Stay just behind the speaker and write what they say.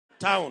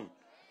town.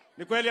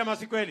 Ni kweli ama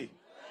si kweli?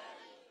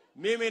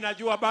 Mimi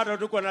najua bado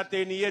tuko na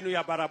deni yenu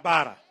ya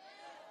barabara.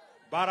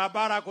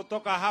 Barabara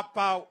kutoka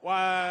hapa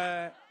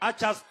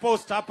Achas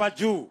Post hapa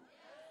juu.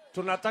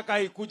 Tunataka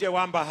ikuje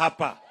Wamba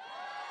hapa.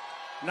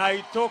 Na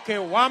itoke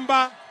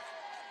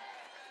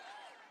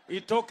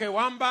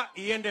Wamba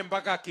iende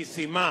mpaka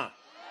Kisima.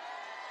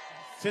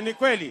 Si ni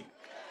kweli?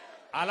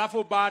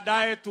 Alafu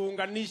baadaye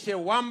tuunganishe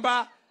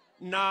Wamba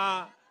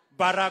na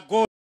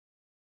Baragoi.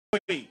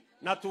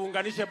 Na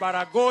tuunganishe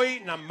Baragoi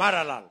na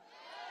Maralal.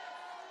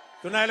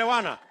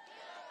 Tunaelewana?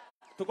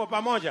 Tuko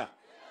pamoja?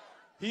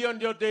 Hiyo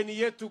ndio deni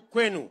yetu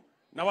kwenu.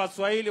 Na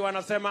Waswahili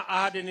wanasema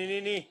ahadi ni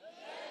nini?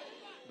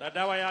 Na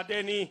dawa ya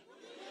deni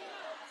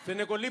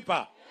si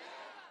kulipa.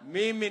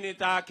 Mimi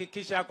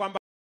nitahakikisha kwamba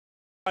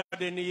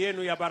deni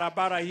yenu ya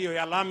barabara hiyo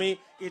ya lami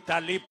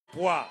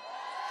italipwa.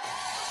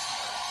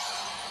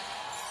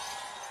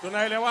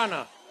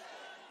 Tunaelewana?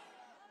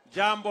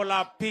 Jambo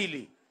la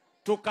pili,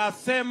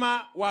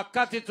 tukasema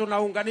wakati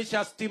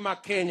tunaunganisha stima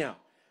Kenya,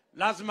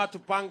 lazima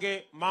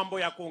tupange mambo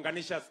ya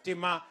kuunganisha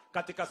stima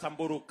katika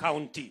Samburu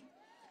County.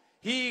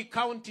 Hii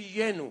county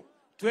yenu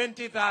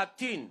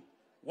 2013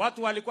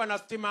 watu walikuwa na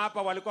stima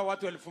hapa walikuwa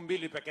watu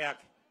 2,000 peke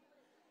yake.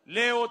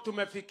 Leo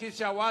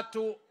tumefikisha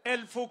watu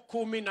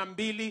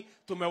 12,000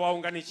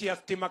 tumewaunganishia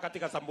stima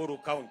katika Samburu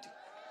County.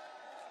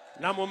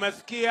 Na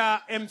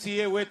mumesikia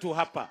MCA wetu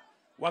hapa.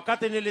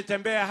 Wakati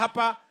nilitembea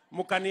hapa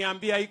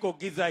mkaniambia iko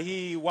giza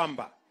hii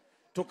Wamba.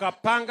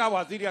 Tukapanga,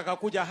 waziri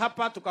akakuja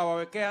hapa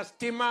tukawawekea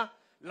stima,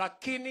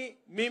 lakini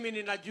mimi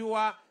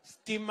ninajua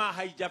stima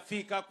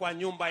haijafika kwa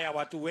nyumba ya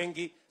watu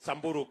wengi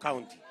Samburu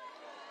County.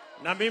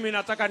 Na mimi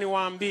nataka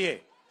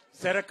niwaambie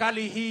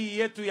serikali hii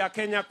yetu ya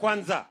Kenya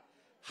Kwanza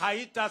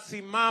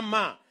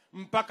haitasimama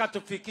mpaka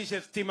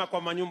tufikishe stima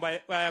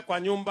kwa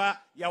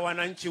nyumba ya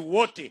wananchi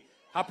wote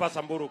hapa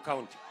Samburu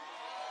County.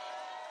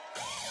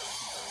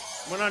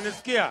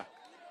 Mnanisikia?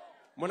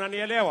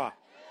 Mnanielewa?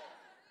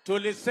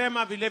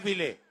 Tulisema vile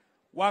vile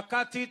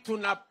wakati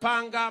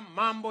tunapanga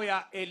mambo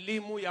ya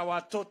elimu ya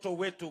watoto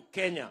wetu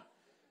Kenya,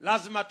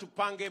 lazima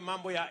tupange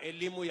mambo ya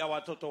elimu ya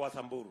watoto wa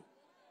Samburu.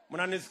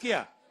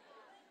 Mnanisikia?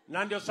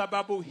 Na ndio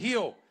sababu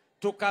hiyo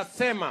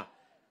tukasema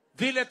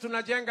vile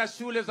tunajenga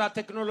shule za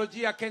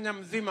teknolojia Kenya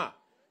mzima,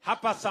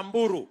 hapa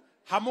Samburu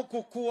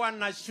hamukukuwa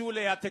na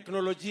shule ya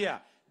teknolojia.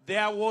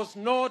 There was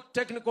no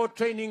technical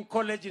training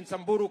college in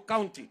Samburu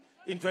County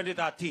in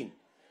 2013.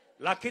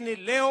 Lakini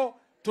leo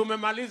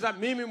tumemaliza,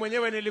 mimi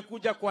mwenyewe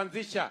nilikuja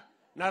kuanzisha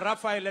na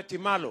Rafael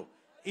Timalo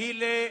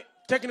ile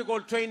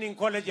technical training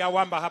college ya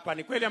Wamba hapa.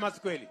 Ni kweli ama si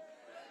kweli?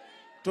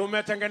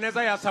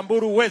 Tumetengeneza ya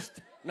Samburu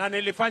West na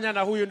nilifanya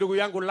na huyu ndugu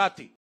yangu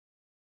Lati.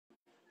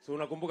 So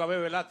unakumbuka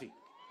wewe Lati?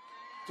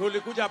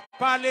 Tulikuja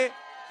pale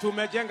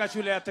tumejenga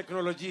shule ya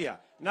teknolojia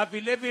na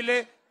vile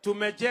vile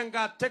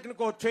tumejenga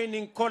technical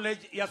training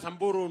college ya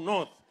Samburu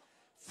North.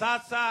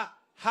 Sasa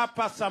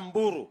hapa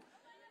Samburu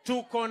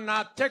tuko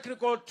na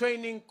technical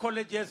training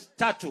colleges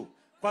 3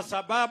 kwa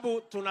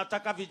sababu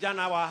tunataka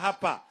vijana wa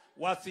hapa,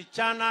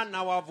 wasichana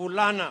na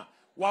wavulana,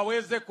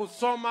 waweze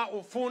kusoma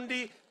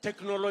ufundi,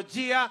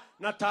 teknolojia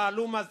na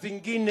taaluma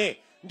zingine.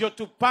 Ndio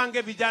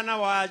tupange vijana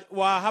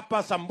wa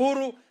hapa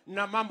Samburu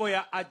na mambo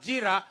ya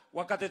ajira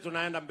wakati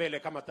tunaenda mbele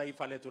kama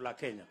taifa letu la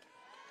Kenya.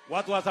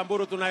 Watu wa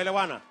Samburu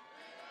tunaelewana?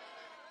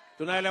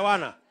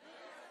 Tunaelewana?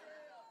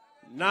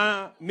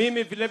 Na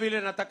mimi vile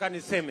vile nataka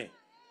niseme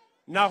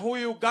na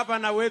huyu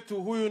governor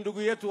wetu, huyu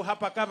ndugu yetu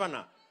hapa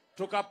governor,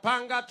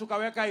 tukapanga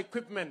tukaweka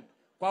equipment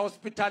kwa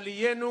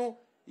hospitali yenu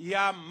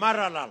ya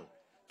Maralal,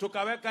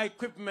 tukaweka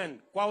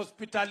equipment kwa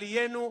hospitali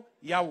yenu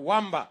ya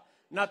Wamba,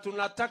 na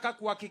tunataka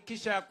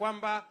kuhakikisha ya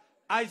kwamba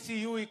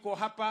ICU iko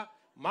hapa,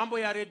 mambo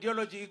ya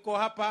radiology iko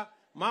hapa,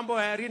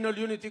 mambo ya renal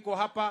unit iko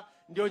hapa.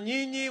 Ndio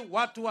nyinyi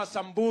watu wa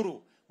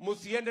Samburu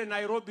msiende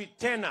Nairobi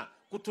tena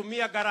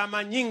kutumia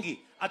gharama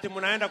nyingi ati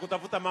mnaenda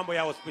kutafuta mambo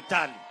ya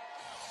hospitali.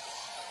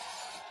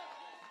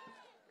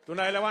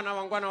 Tunaelewana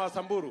wangwana wa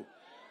Samburu?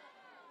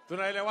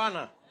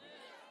 Tunaelewana?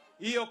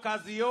 Hiyo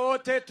kazi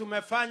yote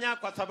tumefanya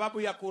kwa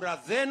sababu ya kura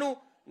zenu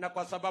na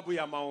kwa sababu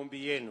ya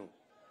maombi yenu.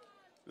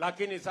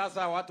 Lakini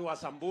sasa watu wa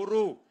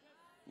Samburu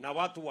na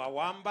watu wa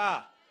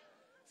Wamba,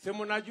 si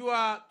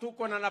mnajua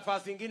tuko na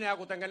nafasi nyingine ya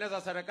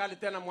kutengeneza serikali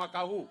tena mwaka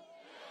huu?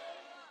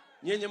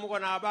 Nyinyi mko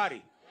na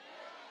habari?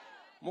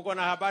 Mko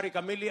na habari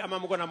kamili ama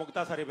mko na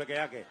muktasari peke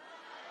yake?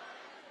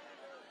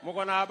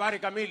 Mko na habari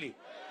kamili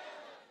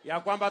ya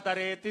kwamba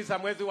tarehe 9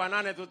 mwezi wa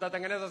 8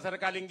 tutatengeneza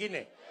serikali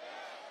nyingine?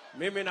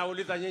 Mimi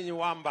nauliza nyinyi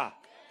Wamba,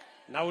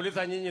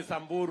 nauliza nyinyi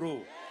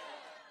Samburu,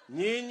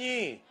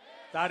 nyinyi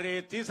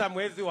tarehe 9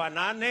 mwezi wa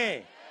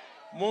 8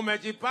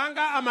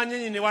 mumejipanga ama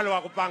nyinyi ni wale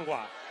wa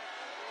kupangwa?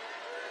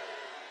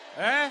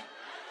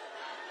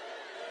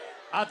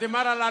 Ati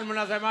Maralal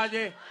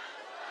mnasemaje?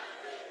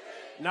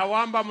 Na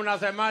Wamba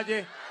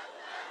mnasemaje?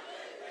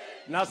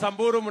 Na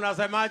Samburu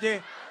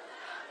mnasemaje?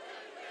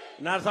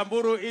 Na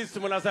Samburu East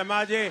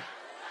mnasemaje?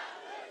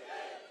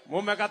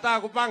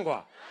 Mumekataa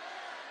kupangwa?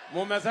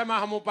 Mumesema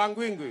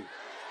hamupangwingwi?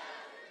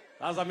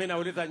 Sasa mimi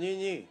nauliza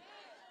nyinyi,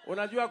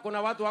 unajua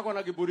kuna watu wako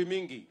na kiburi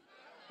mingi.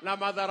 na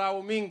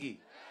madharau mingi.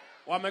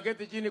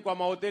 Wameketi chini kwa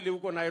mahoteli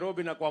huko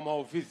Nairobi na kwa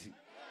maofisi.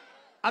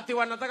 Ati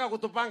wanataka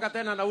kutupanga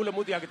tena na ule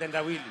mtu ya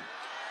kitendawili.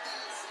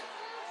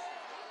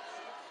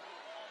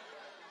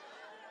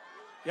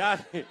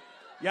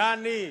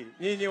 Yani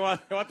nyinyi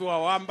watu wa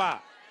Wamba,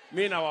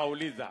 mimi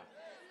nawauliza.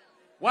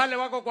 Wale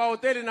wako kwa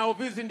hoteli na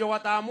ofisi ndio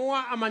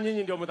wataamua ama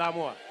nyinyi ndio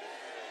mtaamua?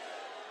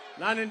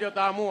 Nani ndio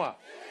taamua?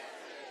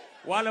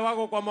 Wale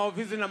wako kwa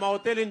maofisi na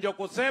mahoteli ndio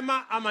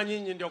kusema ama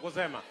nyinyi ndio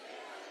kusema?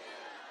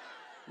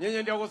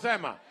 Nyinyi ndio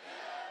kusema?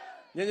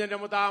 Nyinyi ndio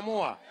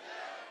mtaamua?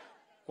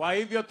 Kwa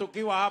hivyo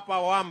tukiwa hapa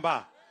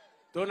Wamba,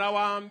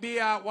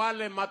 tunawaambia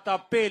wale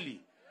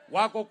matapeli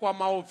wako kwa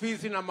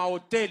maofisi na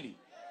mahoteli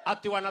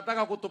ati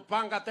wanataka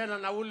kutupanga tena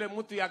na ule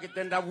mtu ya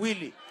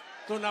kitendawili.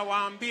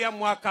 Tunawaambia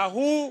mwaka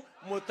huu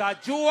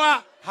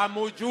mtajua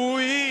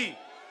hamujui.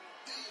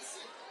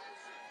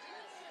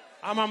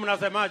 Ama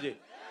mnasemaje?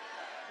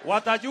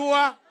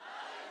 Watajua?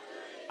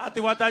 Ati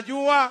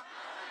watajua?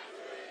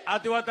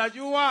 Ati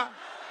watajua?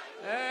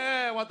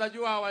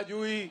 Watajua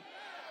hawajui.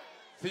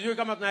 Sijui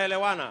kama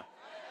tunaelewana.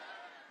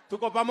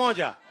 Tuko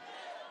pamoja?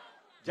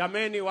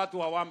 Jameni watu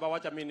wa Wamba,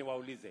 wacha mimi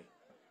niwaulize.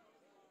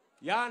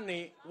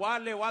 Yani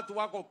wale watu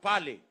wako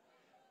pale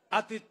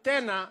ati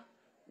tena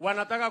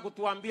wanataka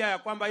kutuambia ya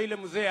kwamba ile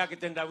mzee ya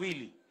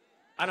kitendawili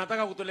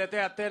anataka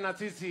kutuletea tena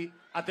sisi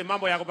ati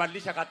mambo ya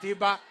kubadilisha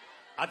katiba,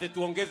 ati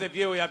tuongeze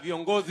vyeo ya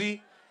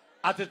viongozi,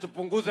 ati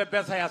tupunguze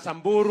pesa ya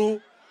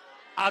Samburu,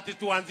 ati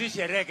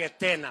tuanzishe rege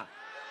tena.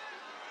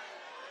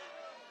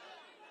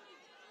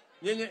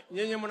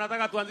 Nyinyi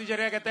mnataka tuanzishe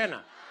rege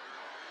tena?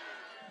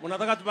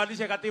 Mnataka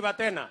tubadilishe katiba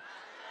tena?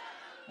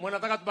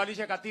 Mnataka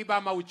tubadilishe katiba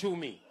ama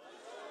uchumi?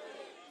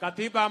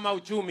 Katiba ama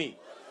uchumi?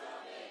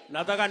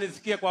 Nataka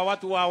nisikie kwa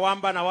watu wa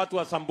Wamba na watu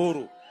wa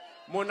Samburu.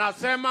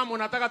 Mnasema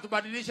mnataka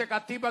tubadilishe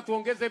katiba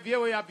tuongeze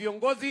vyeo ya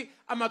viongozi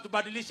ama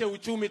tubadilishe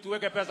uchumi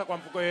tuweke pesa kwa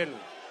mfuko yenu?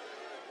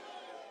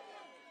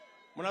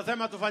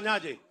 Mnasema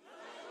tufanyaje?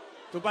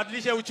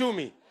 Tubadilishe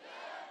uchumi?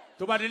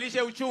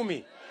 Tubadilishe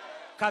uchumi?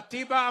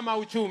 Katiba ama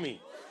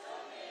uchumi?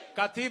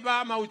 Katiba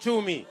ama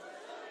uchumi?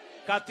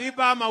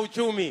 Katiba ama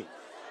uchumi?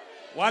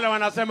 Wale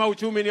wanasema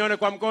uchumi nione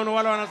kwa mkono.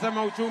 Wale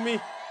wanasema uchumi.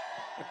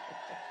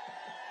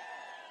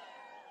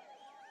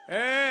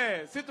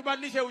 Si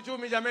tubadilishe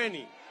uchumi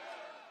jameni.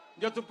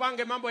 Ndio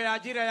tupange mambo ya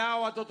ajira ya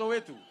hao watoto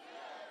wetu.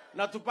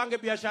 Na tupange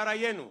biashara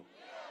yenu.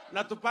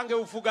 Na tupange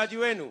ufugaji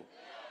wenu.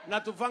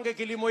 Na tupange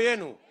kilimo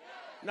yenu.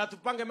 Na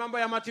tupange mambo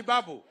ya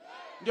matibabu.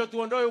 Ndio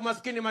tuondoe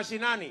umaskini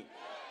mashinani.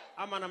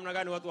 Ama namna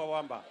gani watu wa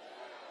Wamba?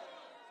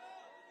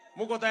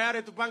 Muko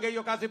tayari tupange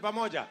hiyo kazi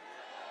pamoja?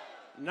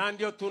 Na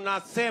ndio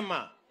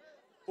tunasema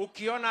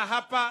ukiona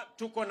hapa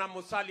tuko na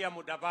Musalia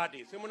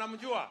Mudavadi. Si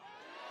mnamjua?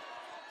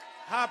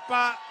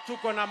 Hapa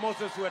tuko na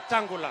Moses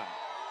Wetangula.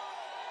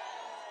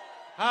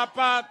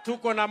 Hapa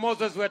tuko na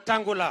Moses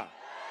Wetangula.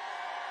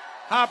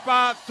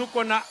 Hapa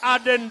tuko na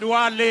Aden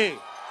Duale.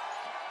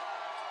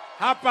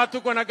 Hapa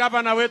tuko na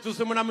gavana wetu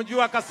si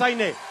mnamjua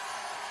Kasaine.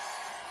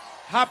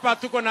 Hapa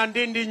tuko na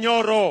Ndindi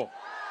Nyoro.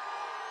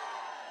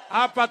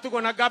 Hapa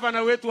tuko na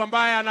gavana wetu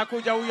ambaye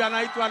anakuja, huyu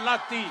anaitwa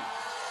Lati.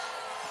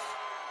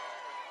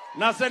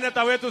 Na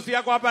seneta wetu si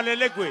yako hapa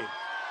Lelegwe.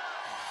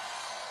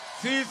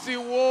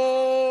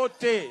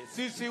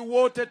 Sisi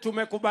wote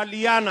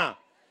tumekubaliana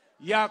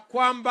ya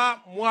kwamba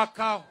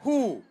mwaka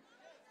huu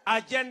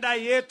agenda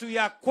yetu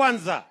ya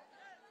kwanza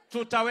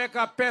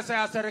tutaweka pesa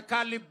ya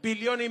serikali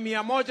bilioni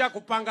 100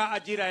 kupanga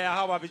ajira ya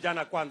hawa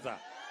vijana kwanza.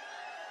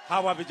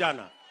 Hawa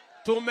vijana.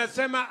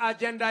 Tumesema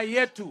agenda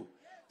yetu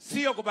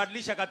sio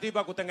kubadilisha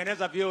katiba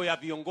kutengeneza vyeo ya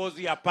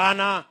viongozi,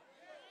 hapana.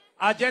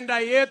 Agenda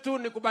yetu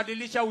ni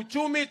kubadilisha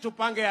uchumi,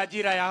 tupange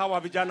ajira ya hawa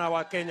vijana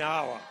wa Kenya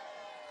hawa.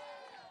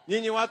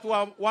 Nyinyi watu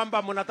wa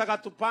Wamba mnataka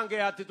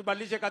tupange ati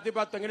tubadilishe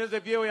katiba tutengeneze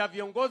vyeo ya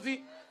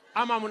viongozi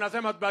ama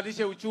mnasema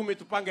tubadilishe uchumi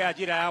tupange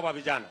ajira ya hawa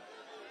vijana?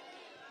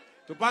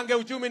 Tupange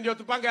uchumi ndio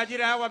tupange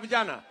ajira ya hawa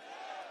vijana.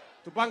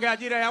 Tupange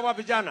ajira ya hawa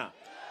vijana.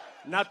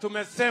 Na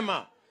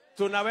tumesema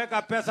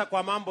tunaweka pesa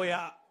kwa mambo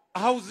ya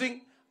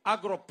housing,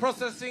 agro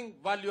processing,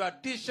 value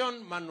addition,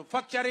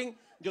 manufacturing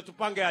ndio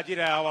tupange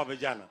ajira ya hawa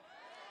vijana.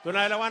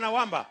 Tunaelewana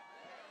Wamba?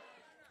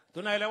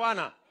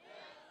 Tunaelewana?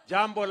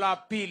 Jambo la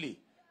pili,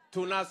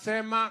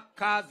 tunasema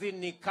kazi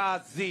ni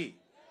kazi.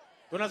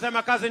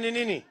 Tunasema kazi ni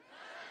nini?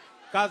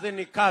 Kazi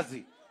ni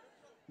kazi.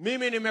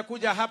 Mimi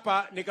nimekuja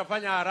hapa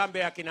nikafanya harambee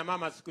ya kina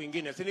mama siku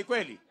ingine, si ni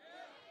kweli?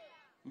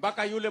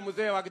 Mpaka yule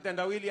mzee wa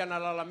kitendawili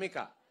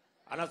analalamika.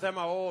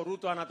 Anasema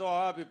Ruto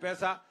anatoa wapi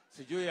pesa?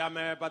 Sijui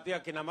amepatia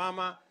kina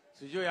mama,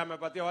 sijui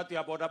amepatia watu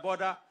ya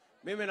bodaboda.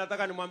 Mimi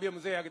nataka nimwambie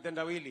mzee ya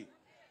kitendawili,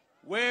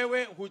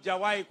 wewe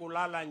hujawahi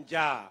kulala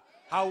njaa.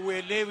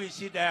 Hauelewi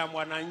shida ya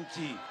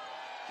mwananchi.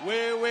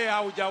 Wewe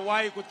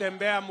haujawahi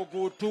kutembea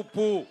mguu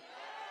tupu.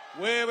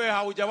 Wewe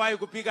haujawahi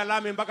kupiga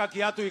lami mpaka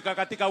kiatu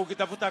ikakatika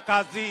ukitafuta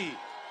kazi.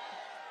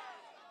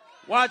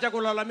 Wacha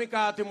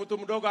kulalamika ati mtu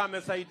mdogo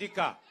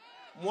amesaidika.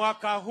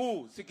 Mwaka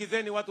huu,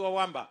 sikizeni watu wa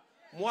Wamba,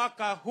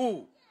 mwaka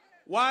huu,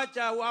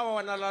 wacha hawa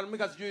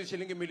wanalalamika sijui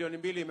shilingi milioni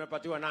 2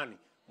 imepatiwa nani.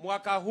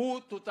 Mwaka huu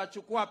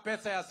tutachukua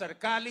pesa ya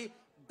serikali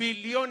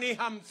bilioni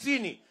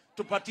 50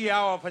 tupatie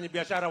hawa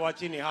wafanyabiashara wa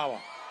chini hawa.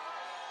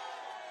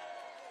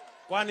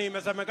 Kwani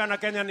imesemekana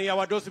Kenya ni ya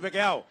wadosi peke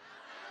yao?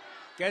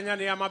 Kenya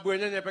ni ya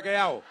mabwenyenye peke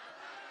yao?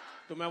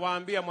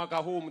 Tumewaambia mwaka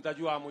huu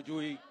mtajua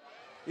hamjui.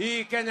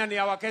 Hii Kenya ni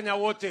ya Wakenya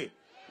wote,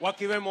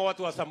 wakiwemo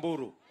watu wa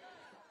Samburu.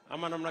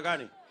 Ama namna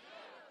gani?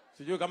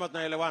 Sijui kama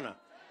tunaelewana.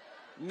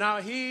 Na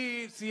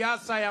hii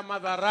siasa ya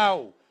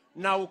madharau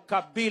na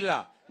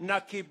ukabila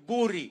na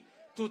kiburi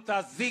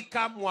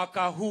tutazika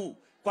mwaka huu,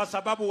 kwa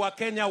sababu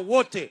Wakenya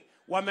wote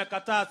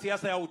wamekataa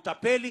siasa ya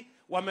utapeli,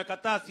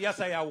 wamekataa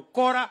siasa ya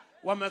ukora,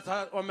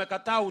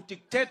 wamekataa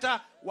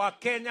udikteta.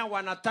 Wakenya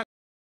wanataka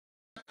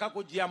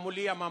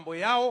kujiamulia mambo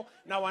yao,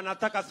 na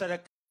wanataka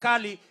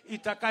serikali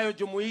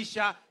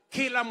itakayojumuisha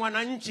kila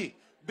mwananchi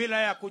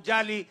bila ya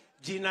kujali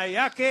jina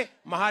yake,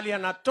 mahali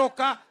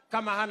anatoka,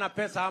 kama hana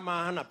pesa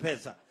ama hana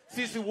pesa.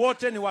 Sisi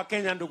wote ni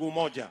Wakenya ndugu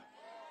moja.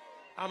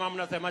 Ama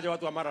mnasemaje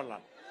watu wa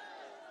Maraland?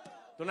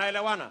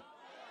 Tunaelewana?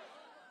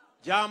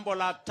 Jambo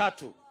la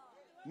tatu,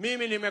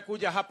 mimi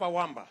nimekuja hapa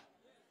Wamba.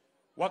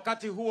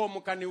 Wakati huo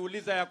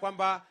mkaniuliza ya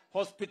kwamba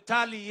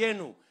hospitali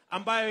yenu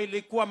ambayo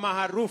ilikuwa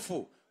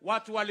maarufu,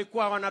 watu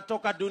walikuwa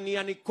wanatoka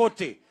duniani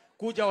kote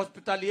kuja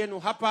hospitali yenu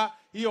hapa,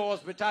 hiyo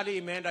hospitali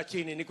imeenda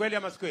chini. Ni kweli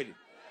ama si kweli?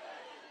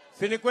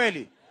 Si ni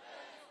kweli?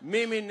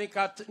 Mimi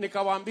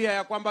nikawaambia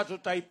ya kwamba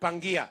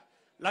tutaipangia.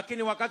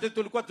 Lakini wakati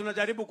tulikuwa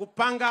tunajaribu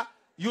kupanga,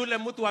 yule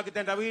mtu wa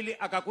kitendawili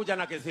akakuja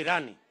na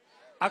kisirani.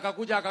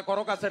 Akakuja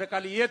akakoroka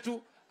serikali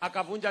yetu,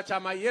 akavunja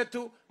chama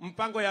yetu,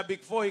 mpango ya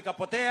Big Four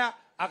ikapotea,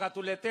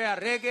 akatuletea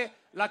rege,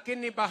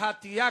 lakini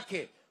bahati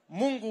yake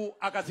Mungu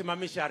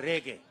akasimamisha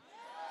rege.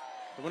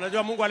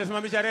 Unajua Mungu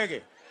alisimamisha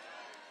rege?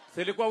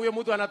 Silikuwa huyo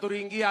mtu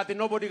anaturingia ati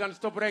nobody can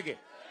stop rege.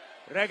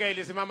 Rege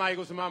ilisimama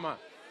haikusimama?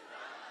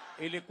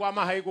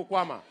 Ilikwama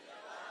haikukwama?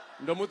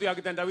 Ndio mtu ya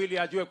kitendawili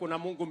ajue kuna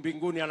Mungu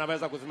mbinguni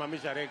anaweza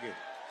kusimamisha rege.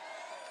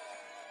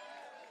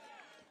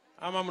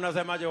 Ama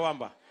mnasemaje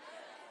Wamba?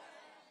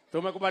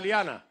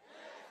 Tumekubaliana?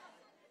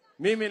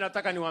 Mimi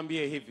nataka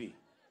niwaambie hivi.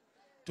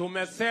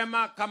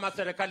 Tumesema kama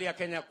serikali ya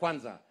Kenya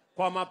Kwanza,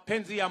 kwa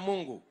mapenzi ya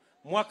Mungu,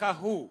 mwaka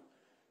huu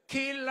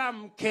kila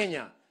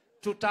Mkenya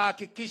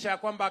tutahakikisha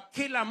kwamba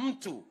kila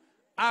mtu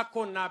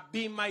ako na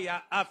bima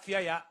ya afya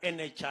ya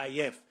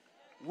NHIF.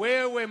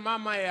 Wewe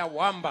mama ya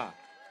Wamba,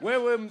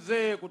 wewe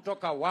mzee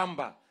kutoka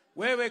Wamba,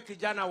 wewe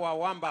kijana wa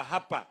Wamba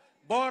hapa,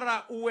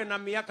 bora uwe na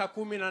miaka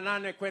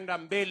 18 kwenda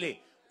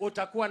mbele,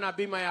 utakuwa na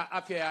bima ya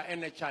afya ya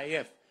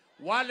NHIF.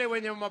 Wale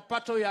wenye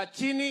mapato ya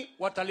chini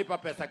watalipa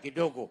pesa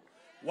kidogo.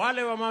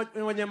 Wale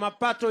wenye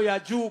mapato ya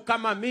juu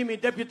kama mimi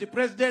Deputy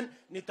President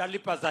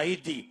nitalipa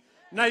zaidi.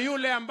 Na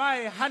yule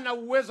ambaye hana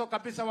uwezo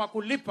kabisa wa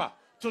kulipa,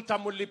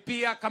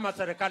 tutamulipia kama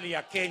serikali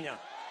ya Kenya.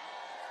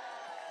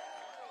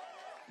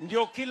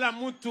 Ndio kila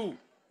mtu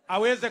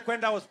aweze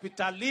kwenda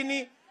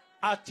hospitalini,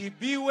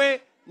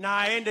 atibiwe na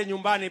aende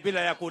nyumbani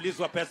bila ya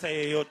kuulizwa pesa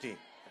yeyote.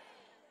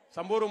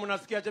 Samburu,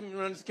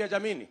 mnasikia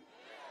jamini?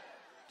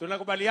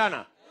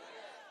 Tunakubaliana?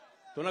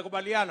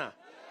 Tunakubaliana?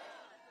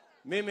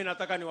 Mimi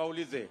nataka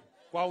niwaulize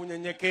kwa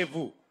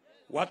unyenyekevu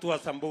watu wa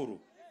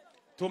Samburu.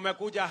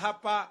 Tumekuja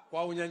hapa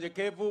kwa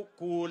unyenyekevu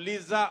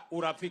kuuliza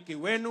urafiki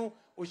wenu,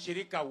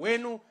 ushirika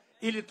wenu,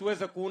 ili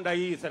tuweze kuunda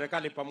hii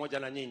serikali pamoja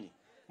na nyinyi.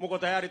 Mko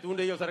tayari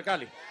tuunde hiyo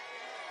serikali?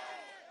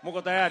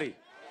 Mko tayari?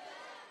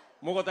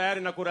 Mko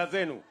tayari na kura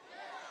zenu?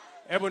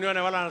 Hebu nione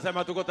wala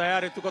anasema tuko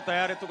tayari, tuko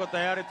tayari, tuko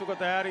tayari, tuko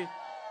tayari.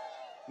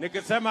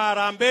 Nikisema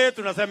harambee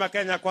tunasema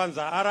Kenya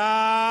Kwanza.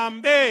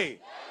 Harambee!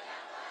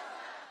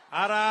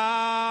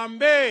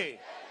 Harambee!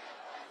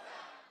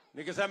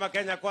 Nikisema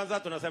Kenya Kwanza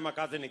tunasema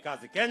kazi ni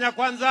kazi. Kenya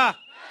Kwanza!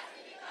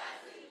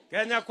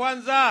 Kenya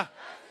Kwanza!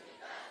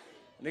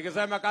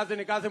 Nikisema kazi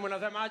ni kazi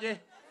mnasemaje?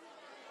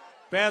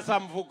 Pesa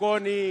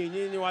mfukoni,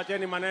 nyinyi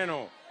wacheni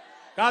maneno.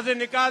 Kazi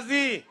ni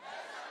kazi.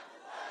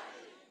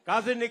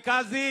 Kazi ni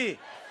kazi.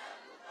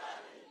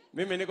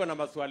 Mimi niko na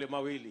maswali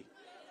mawili.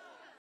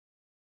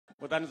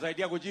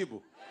 Mtanisaidia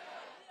kujibu?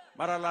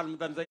 Maraland,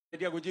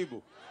 mtanisaidia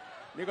kujibu?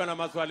 Niko na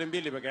maswali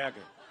mbili peke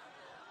yake.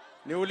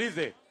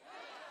 Niulize.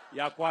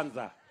 Ya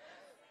kwanza,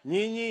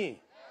 nyinyi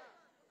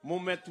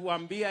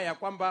mumetuambia ya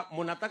kwamba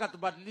mnataka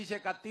tubadilishe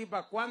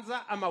katiba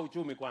kwanza ama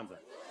uchumi kwanza?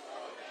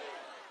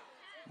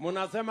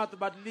 Munasema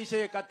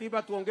tubadilishe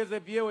katiba tuongeze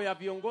vyeo ya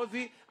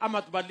viongozi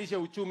ama tubadilishe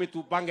uchumi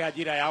tupange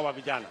ajira ya hawa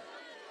vijana?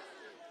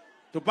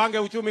 Tupange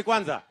uchumi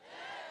kwanza?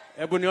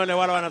 Hebu nione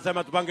wale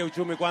wanasema tupange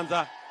uchumi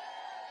kwanza.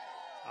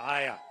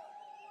 Haya.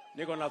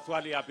 Niko na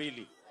swali ya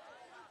pili.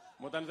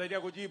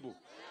 Mtanisaidia kujibu?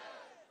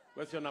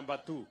 Question number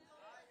 2.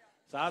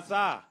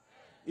 Sasa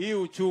hii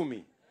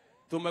uchumi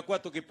tumekuwa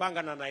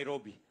tukipanga na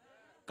Nairobi,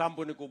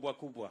 kampuni kubwa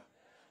kubwa,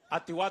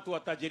 ati watu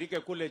watajirike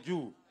kule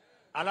juu,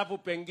 alafu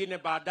pengine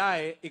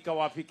baadaye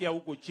ikawafikia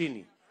huku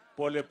chini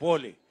pole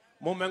pole.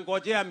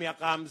 Mumengojea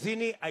miaka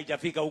 50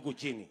 haijafika huku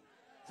chini.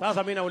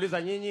 Sasa mimi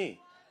nauliza nyinyi,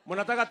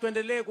 mnataka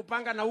tuendelee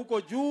kupanga na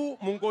huko juu,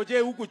 mungojee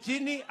huku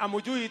chini,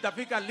 amujui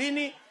itafika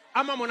lini,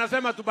 ama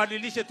mnasema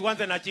tubadilishe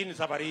tuanze na chini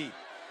safari hii?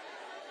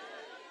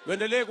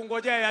 Tuendelee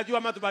kungojea ya juu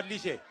ama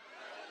tubadilishe?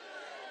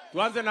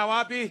 Tuanze na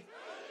wapi?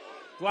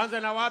 Tuanze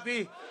na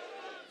wapi?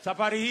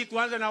 Safari hii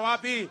tuanze na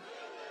wapi?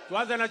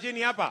 Tuanze na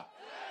chini hapa.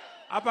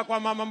 Hapa kwa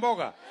mama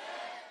mboga.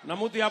 Na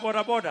mtu ya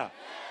boda boda.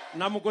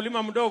 Na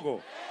mkulima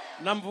mdogo.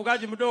 Na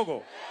mfugaji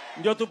mdogo.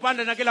 Ndio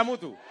tupande na kila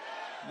mtu.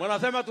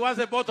 Mnasema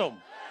tuanze bottom.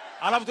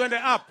 Alafu tuende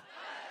up.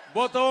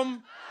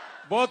 Bottom,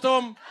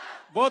 bottom,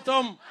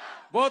 bottom,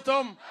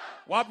 bottom.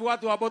 Wapi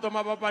watu wa bottom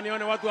up hapa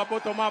nione watu wa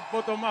bottom up,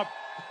 bottom up.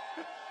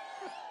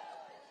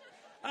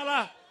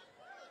 Ala.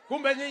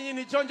 Kumbe nyinyi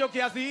ni chonjo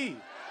kiasi hii.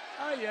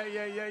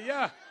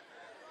 Ay.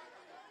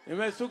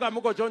 Nimesuka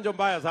mko chonjo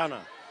mbaya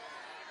sana.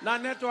 Na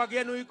network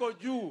yenu iko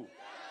juu.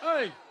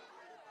 Hey.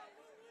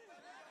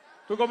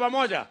 Tuko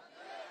pamoja?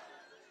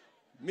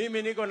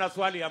 Mimi niko na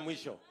swali ya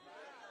mwisho.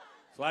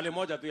 Swali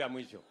moja tu ya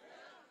mwisho.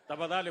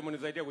 Tafadhali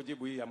mnisaidie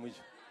kujibu hii ya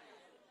mwisho.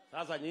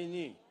 Sasa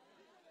nyinyi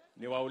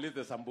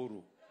niwaulize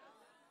Samburu.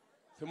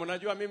 Si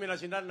mnajua mimi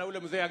nashindana na ule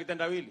mzee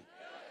akitendawili?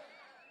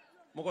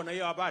 Mko na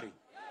hiyo habari?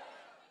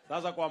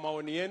 Sasa kwa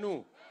maoni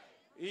yenu,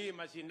 hii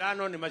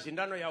mashindano ni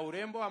mashindano ya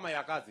urembo ama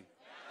ya kazi?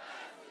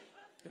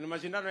 Ni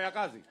mashindano ya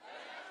kazi.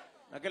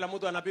 Na kila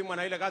mtu anapimwa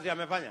na ile kazi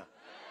amefanya.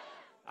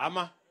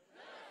 Ama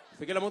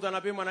si kila mtu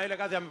anapimwa na ile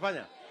kazi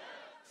amefanya?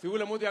 Si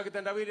ule mtu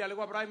akitendawili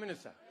alikuwa prime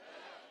minister?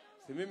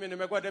 Si mimi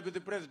nimekuwa deputy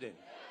president?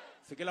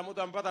 Si kila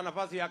mtu ampata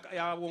nafasi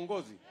ya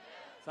uongozi?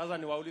 Sasa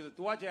niwaulize,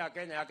 tuache ya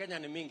Kenya. Ya Kenya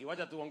ni mingi.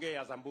 Wacha tuongee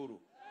ya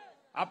Samburu.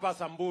 Hapa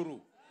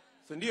Samburu,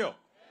 si ndio?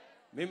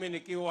 Mimi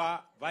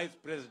nikiwa vice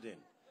president,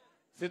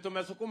 si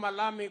tumesukuma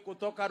lami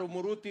kutoka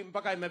Rumuruti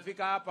mpaka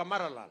imefika hapa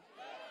Maralal,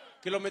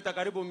 kilomita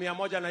karibu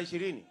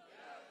 120.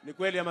 Ni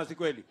kweli ama si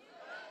kweli?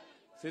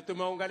 Si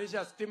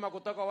tumeunganisha stima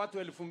kutoka watu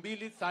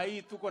 2000, saa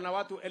hii tuko na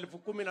watu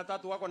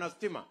 1013 wako na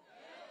stima.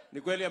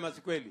 Ni kweli ama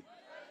si kweli?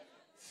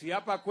 Si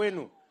hapa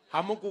kwenu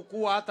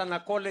hamkukuwa hata na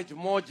college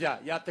moja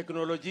ya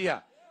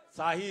teknolojia.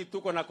 Saa hii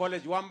tuko na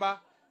college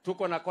Wamba,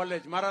 tuko na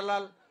college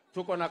Maralal,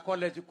 tuko na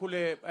college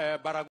kule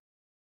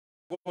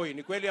Baragoi.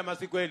 Ni kweli ama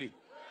si kweli?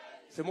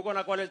 Si mko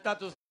na college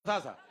 3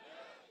 sasa?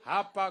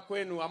 Hapa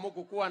kwenu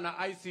hamkukuwa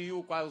na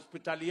ICU kwa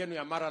hospitali yenu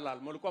ya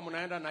Maralal. Mlikuwa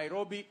mnaenda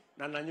Nairobi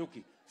na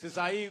Nanyuki. Si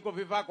saa hii iko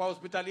vifaa kwa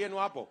hospitali yenu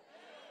hapo?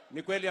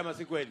 Ni kweli ama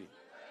si kweli?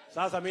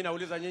 Sasa mimi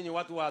nauliza nyinyi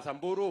watu wa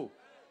Samburu,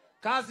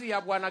 kazi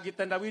ya bwana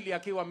Kitendawili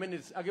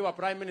akiwa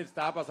prime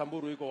minister hapa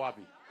Samburu iko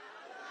wapi?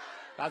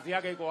 Kazi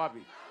yake iko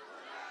wapi?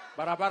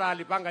 Barabara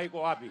alipanga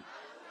iko wapi?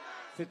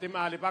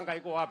 Sitima alipanga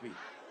iko wapi?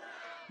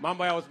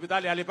 Mambo ya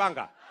hospitali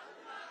alipanga?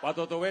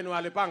 Watoto wenu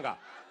alipanga?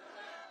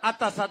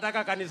 Hata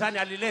sadaka kanisani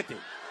alilete?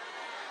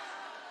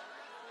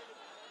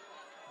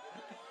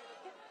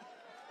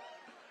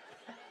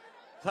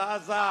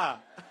 Sasa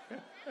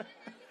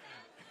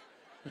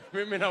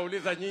mimi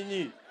nauliza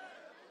nyinyi,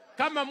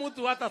 kama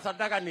mtu hata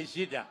sadaka ni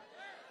shida,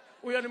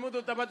 huyo ni mtu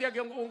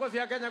utapatia uongozi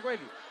ya Kenya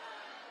kweli?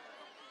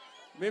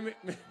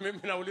 Mimi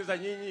nauliza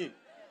nyinyi,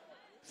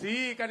 si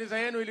hii kanisa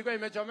yenu ilikuwa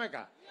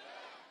imechomeka?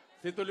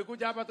 Si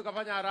tulikuja hapa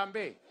tukafanya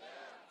harambee?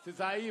 Si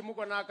saa hii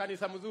mko na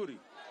kanisa mzuri?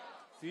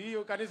 Si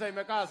hiyo kanisa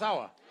imekaa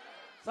sawa?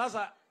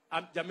 Sasa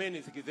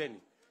jameni,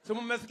 sikizeni. Si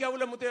mmesikia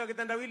ule mtu wa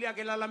Kitendawili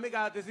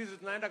akilalamika ati sisi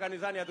tunaenda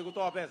kanisani ati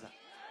kutoa pesa?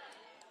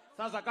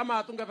 Sasa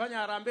kama tungefanya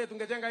harambee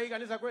tungejenga hii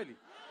kanisa kweli?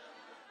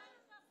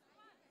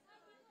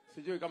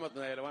 Sijui kama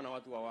tunaelewana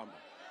watu wa Wamba.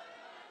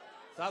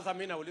 Sasa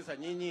mimi nauliza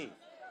nyinyi,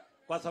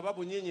 kwa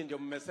sababu nyinyi ndio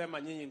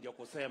mmesema, nyinyi ndio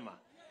kusema.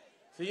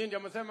 Si nyinyi ndio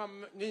mmesema,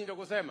 nyinyi ndio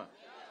kusema?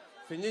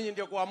 Si nyinyi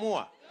ndio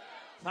kuamua?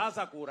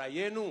 Sasa kura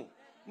yenu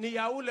ni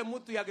ya ule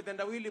mtu ya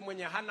Kitendawili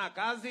mwenye hana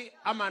kazi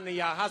ama ni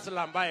ya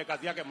hasla ambaye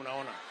kazi yake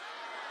mnaona?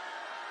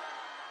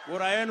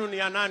 Kura yenu ni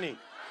ya nani?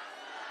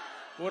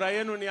 Kura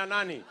yenu ni ya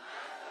nani?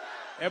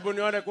 Hebu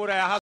nione kura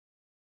ya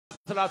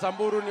hasla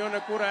Samburu, nione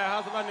kura ya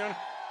hasla, nione.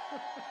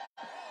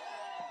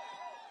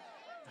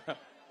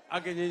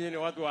 Aki nyinyi ni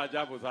watu wa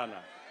ajabu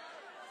sana.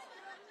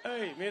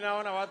 Hey, mimi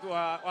naona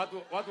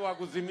watu wa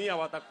kuzimia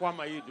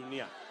watakwama hii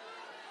dunia.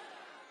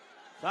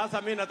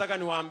 Sasa mimi nataka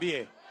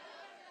niwaambie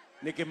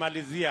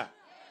nikimalizia.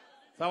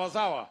 Sawa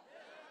sawa?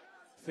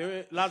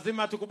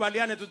 Lazima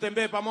tukubaliane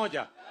tutembee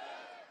pamoja.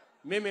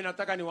 Mimi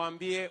nataka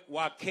niwaambie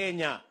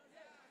Wakenya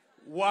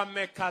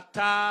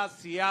wamekataa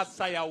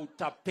siasa ya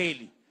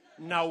utapeli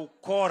na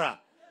ukora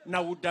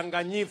na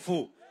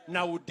udanganyifu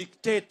na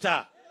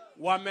udikteta.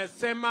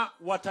 Wamesema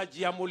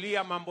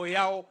watajiamulia mambo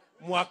yao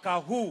mwaka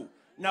huu,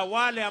 na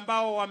wale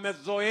ambao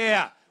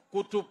wamezoea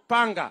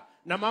kutupanga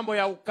na mambo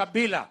ya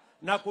ukabila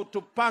na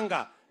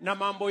kutupanga na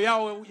mambo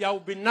yao ya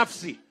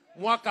ubinafsi,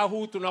 mwaka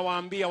huu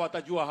tunawaambia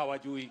watajua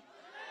hawajui.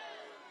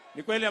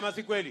 Ni kweli ama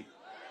si kweli?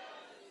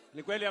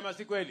 Ni kweli ama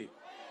si kweli?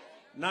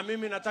 Na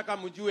mimi nataka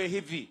mjue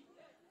hivi,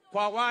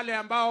 kwa wale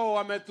ambao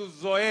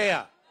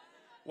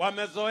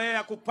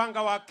wamezoea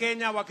kupanga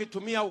Wakenya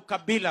wakitumia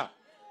ukabila,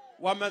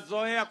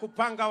 wamezoea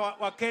kupanga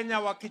Wakenya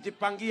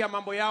wakijipangia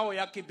mambo yao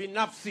ya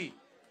kibinafsi,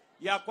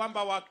 ya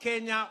kwamba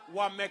Wakenya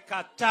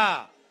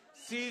wamekataa.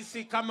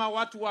 Sisi kama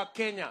watu wa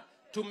Kenya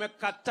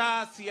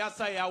tumekataa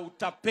siasa ya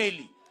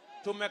utapeli,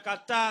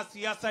 tumekataa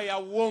siasa ya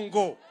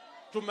uongo,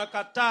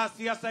 tumekataa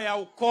siasa ya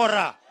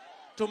ukora,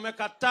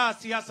 tumekataa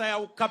siasa ya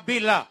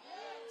ukabila.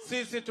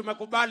 Sisi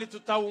tumekubali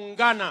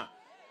tutaungana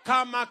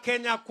Kama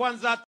Kenya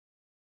Kwanza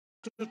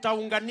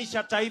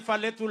tutaunganisha taifa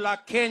letu la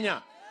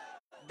Kenya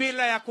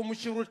bila ya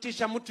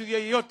kumshurutisha mtu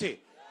yeyote,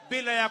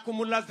 bila ya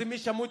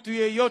kumlazimisha mtu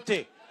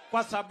yeyote,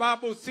 kwa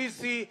sababu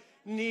sisi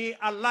ni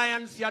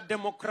alliance ya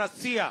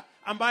demokrasia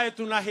ambaye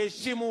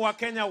tunaheshimu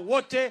Wakenya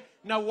wote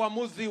na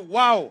uamuzi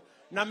wao.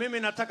 Na mimi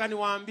nataka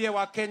niwaambie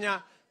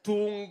Wakenya,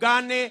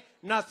 tuungane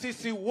na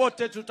sisi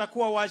wote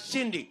tutakuwa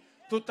washindi.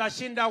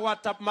 Tutashinda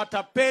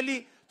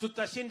matapeli,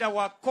 tutashinda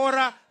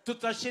wakora,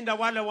 tutashinda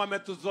wale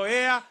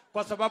wametuzoea,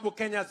 kwa sababu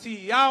Kenya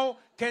si yao,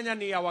 Kenya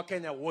ni ya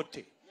Wakenya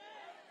wote.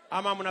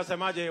 Ama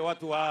mnasemaje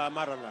watu wa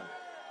Maraland?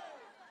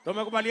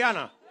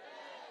 Tumekubaliana?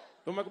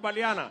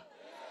 Tumekubaliana?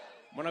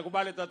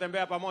 Mnakubali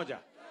tutatembea pamoja?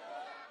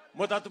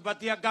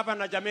 Mtatupatia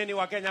gavana jameni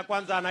wa Kenya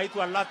Kwanza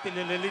anaitwa Lati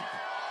Lelelit.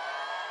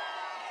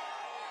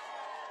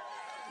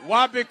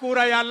 Wapi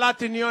kura ya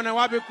Lati nione?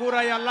 Wapi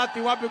kura ya Lati?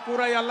 Wapi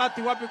kura ya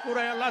Lati? Wapi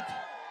kura ya Lati?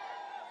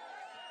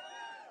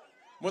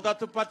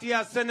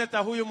 Mtatupatia seneta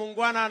huyu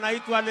mungwana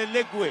anaitwa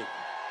Lelegwe.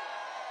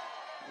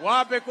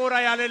 Wapi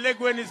kura ya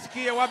Lelegwe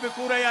nisikie? Wapi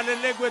kura ya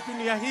Lelegwe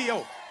dunia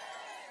hiyo?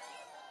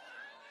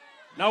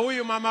 Na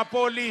huyu Mama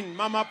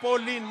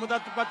Pauline,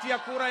 mtatupatia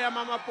kura ya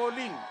Mama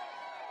Pauline.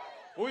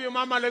 Huyu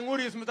Mama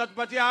Lenguris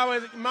mtatupatia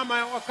hawe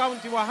mama wa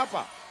county wa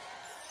hapa.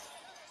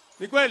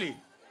 Ni kweli?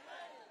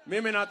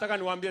 Mimi nataka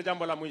niwaambie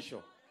jambo la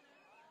mwisho.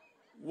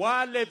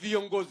 Wale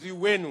viongozi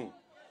wenu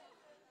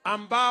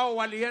ambao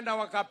walienda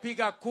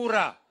wakapiga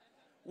kura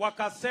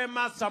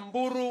wakasema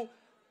Samburu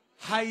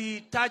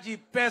haihitaji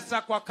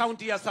pesa kwa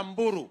kaunti ya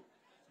Samburu,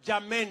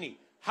 jameni,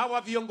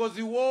 hawa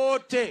viongozi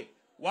wote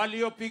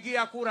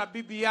waliopigia kura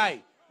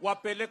BBI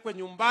wapelekwe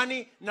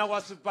nyumbani na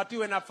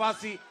wasipatiwe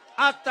nafasi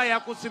hata ya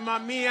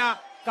kusimamia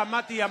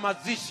kamati ya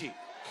mazishi.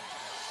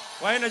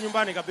 Waende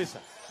nyumbani kabisa.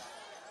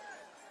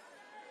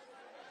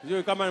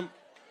 Sijui kama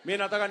mimi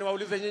nataka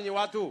niwaulize nyinyi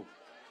watu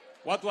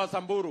wa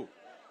Samburu.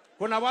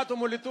 Kuna watu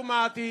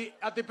mulituma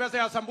ati pesa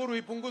ya Samburu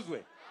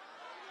ipunguzwe?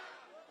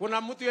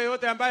 Kuna mtu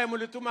yeyote ambaye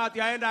mulituma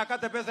ati aenda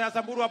akate pesa ya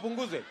Samburu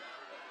apunguze?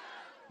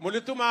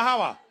 Mulituma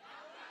hawa?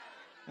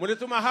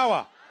 Mulituma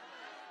hawa?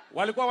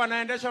 Walikuwa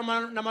wanaendesha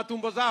na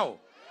matumbo zao.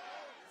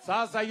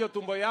 Sasa hiyo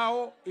tumbo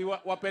yao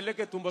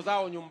wapeleke tumbo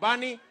zao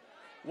nyumbani,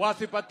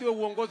 wasipatiwe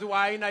uongozi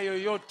wa aina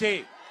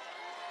yoyote.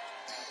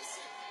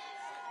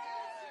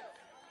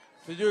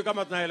 Sijui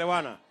kama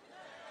tunaelewana.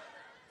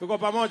 Tuko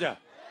pamoja?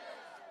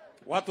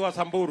 Watu wa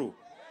Samburu,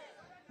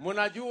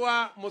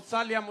 mnajua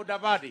Musalia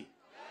Mudavadi?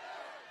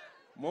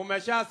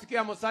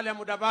 Mumeshasikia Musalia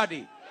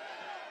Mudavadi?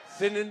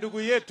 Si ni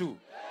ndugu yetu?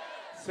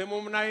 Si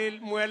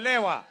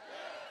mnamuelewa?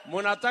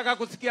 Mnataka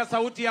kusikia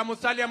sauti ya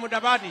Musalia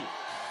Mudavadi?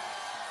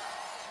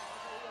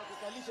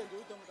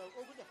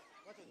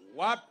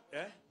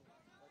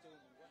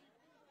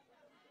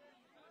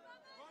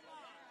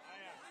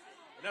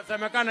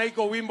 Inasemekana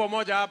iko wimbo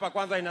moja hapa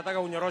kwanza inataka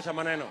unyorosha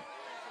maneno.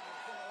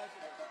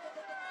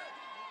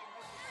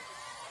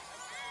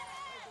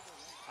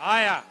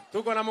 Haya,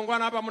 tuko na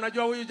mungwana hapa,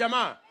 mnajua huyu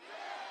jamaa?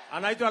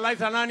 Anaitwa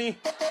Liza nani?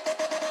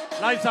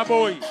 Liza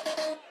Boy.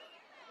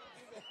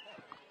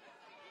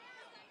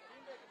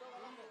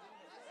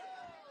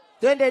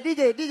 Twende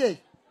DJ.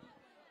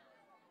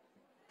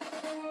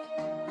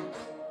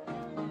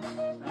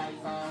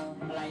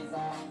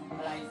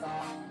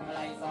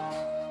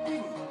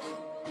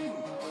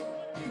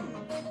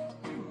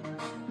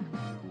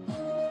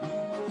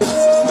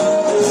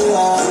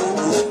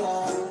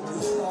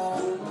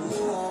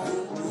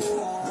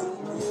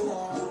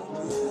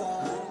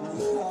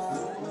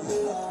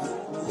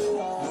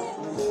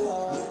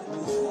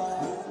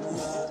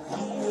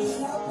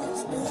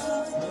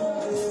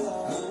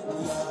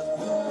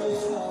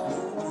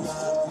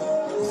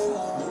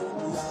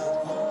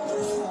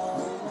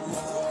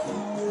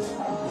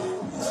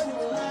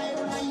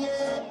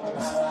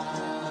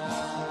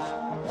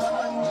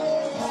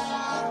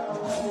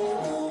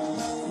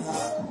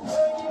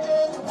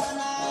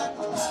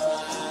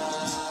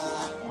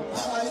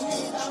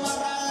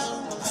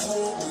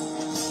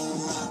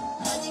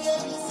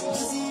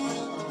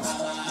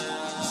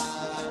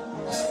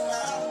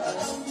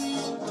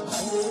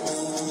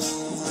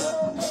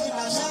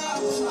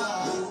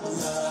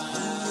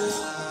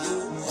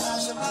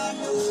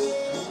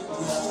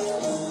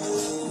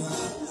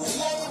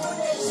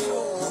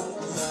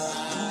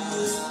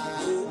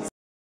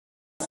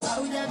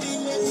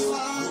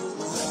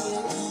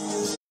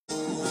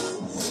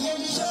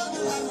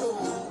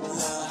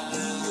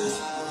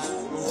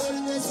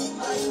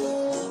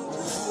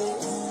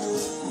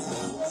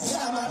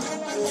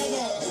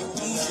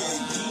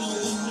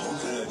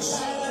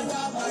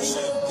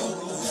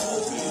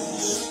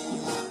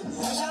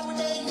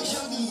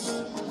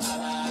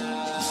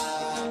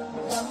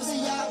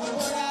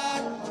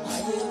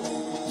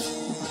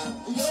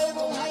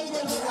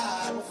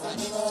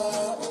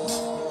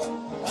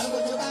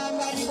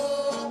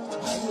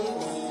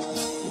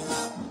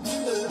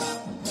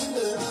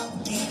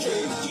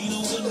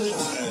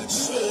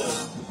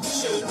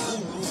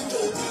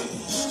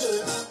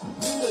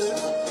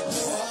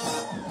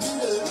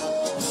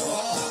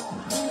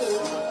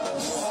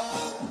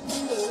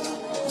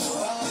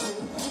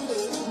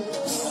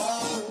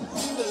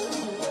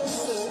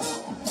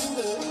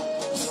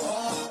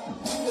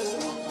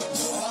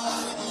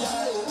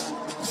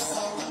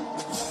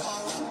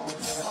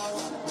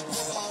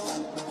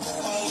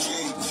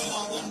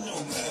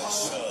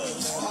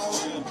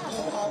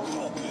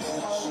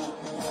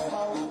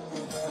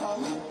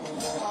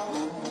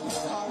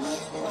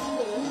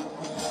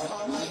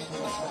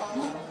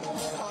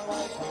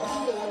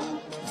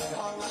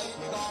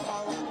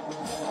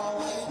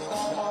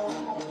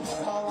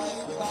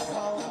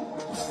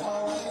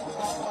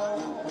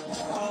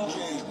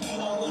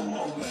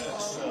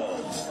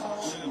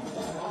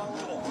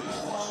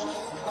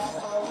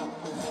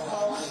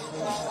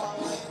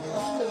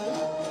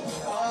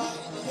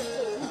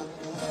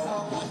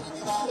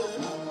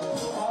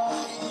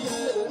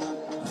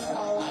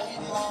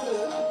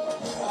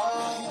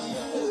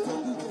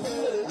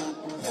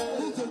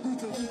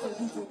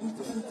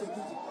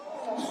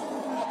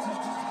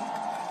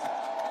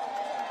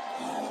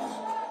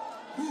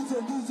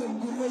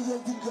 The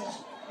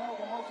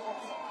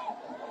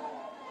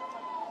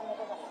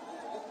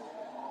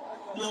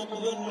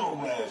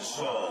nomad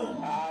son,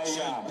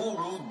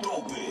 Samburu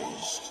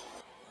dopest.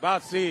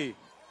 Basi.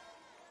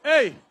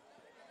 Hey!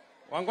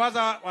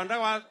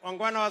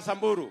 Wangwana wa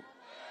Samburu.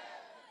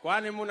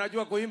 Kwani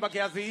mnajua kuimba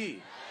kiasi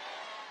hii?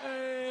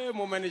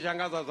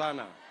 Mumenishangaza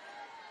sana.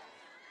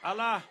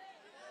 Ala.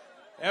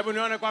 Hebu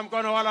nione kwa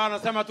mkono wala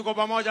wanasema tuko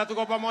pamoja,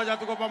 tuko pamoja,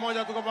 tuko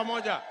pamoja, tuko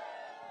pamoja.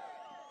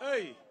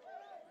 Hey.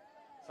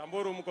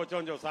 Samburu mko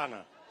chonjo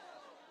sana.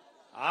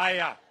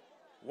 Haya.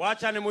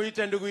 Wacha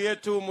nimuite ndugu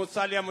yetu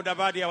Musalia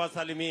Mudavadi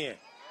awasalimie.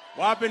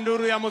 Wapi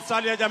nduru ya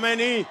Musalia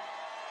jameni?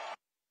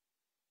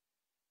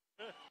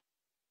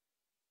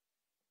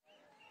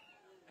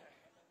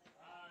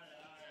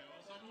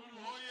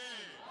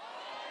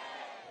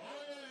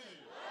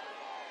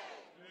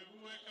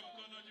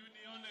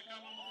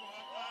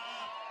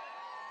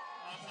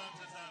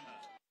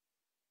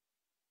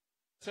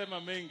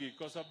 Sema mengi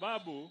kwa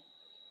sababu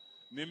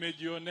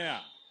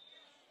nimejionea.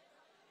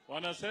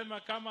 Wanasema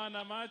kama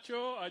ana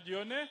macho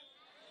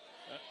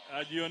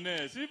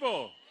ajione,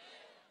 sivyo?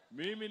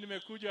 Mimi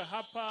nimekuja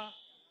hapa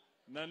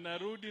na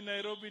narudi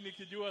Nairobi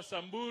nikijua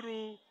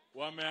Samburu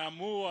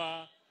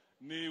wameamua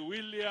ni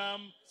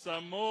William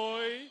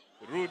Samoei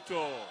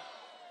Ruto.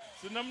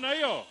 Si namna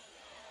hiyo?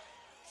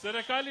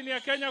 Serikali ni ya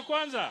Kenya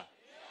kwanza.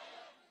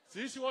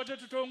 Sisi wote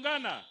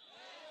tutaungana.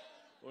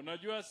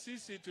 Unajua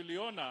sisi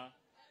tuliona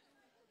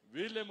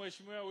vile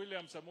Mheshimiwa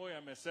William Samoei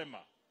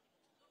amesema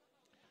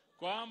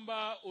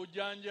kwamba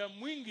ujanja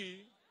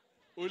mwingi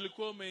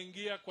ulikuwa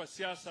umeingia kwa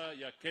siasa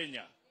ya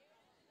Kenya.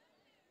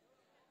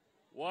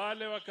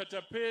 Wale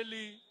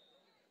wakatapeli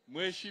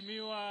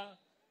Mheshimiwa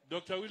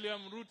Dr.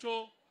 William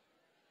Ruto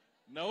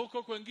na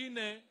huko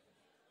kwengine,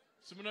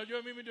 si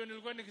mnajua mimi ndio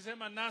nilikuwa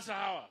nikisema nasa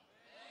hawa.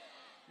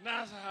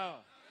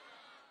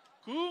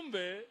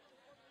 Kumbe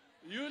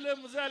yule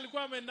mzee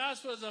alikuwa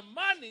amenaswa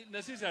zamani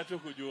na sisi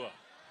hatukujua.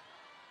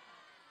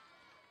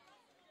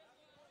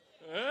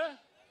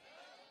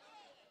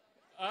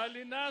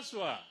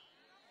 Alinaswa.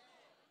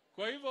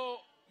 Kwa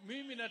hivyo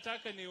mimi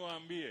nataka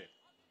niwaambie.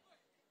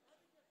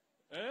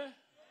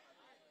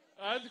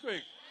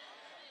 Earthquake.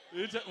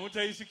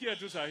 Mtaisikia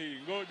tu sahihi,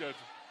 ngoja tu.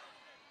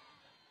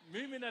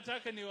 Mimi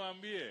nataka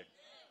niwaambie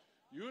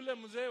yule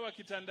mzee wa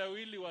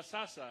kitandawili wa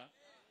sasa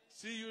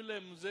si yule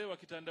mzee wa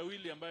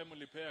kitandawili ambaye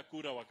mlipea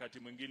kura wakati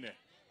mwingine.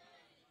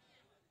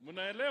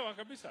 Mnaelewa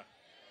kabisa?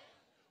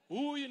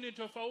 Huyu ni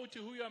tofauti,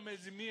 huyu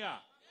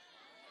amezimia.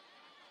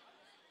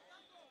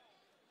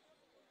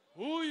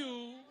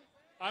 Huyu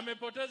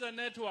amepoteza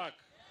network.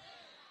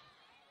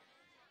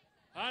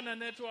 Hana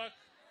network.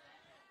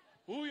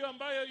 Huyu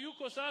ambayo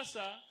yuko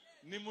sasa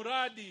ni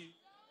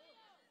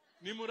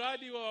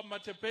muradi wa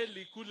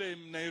matepeli kule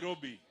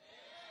Nairobi.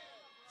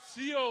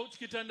 Sio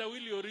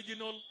kitandawili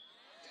original.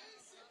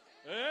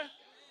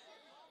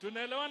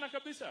 Tunaelewana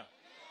kabisa?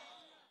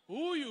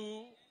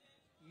 Huyu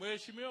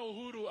Mheshimiwa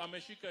Uhuru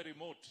ameshika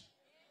remote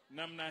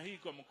namna hii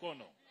kwa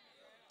mkono.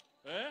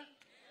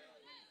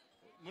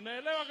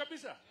 Mnaelewa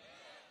kabisa?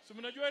 Si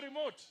mnajua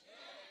remote?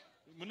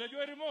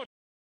 Mnajua remote?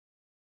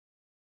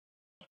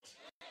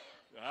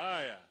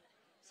 Haya.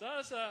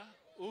 Sasa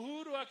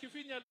Uhuru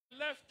akifinya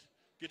left,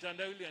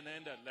 kitandawili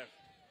anaenda left.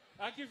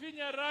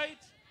 Akifinya right,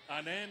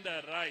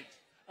 anaenda right.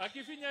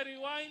 Akifinya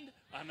rewind,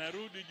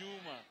 anarudi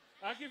nyuma.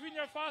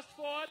 Akifinya fast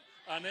forward,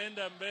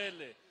 anaenda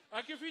mbele.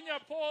 Akifinya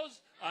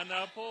pause,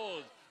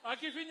 anapause.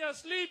 Akifinya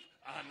sleep,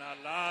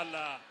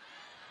 analala.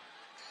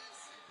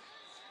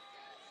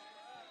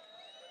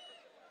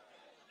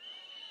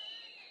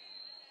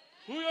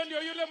 Huyo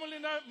ndio yule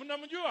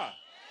mnamjua?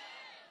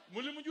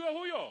 Mlimjua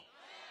huyo?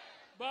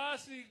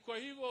 Basi kwa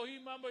hivyo hii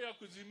mambo ya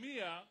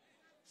kuzimia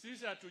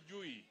sisi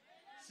hatujui.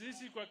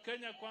 Sisi kwa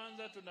Kenya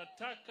kwanza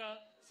tunataka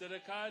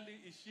serikali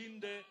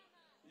ishinde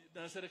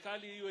na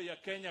serikali iwe ya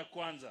Kenya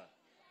kwanza.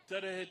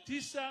 Tarehe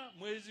 9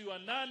 mwezi wa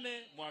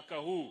 8 mwaka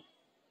huu.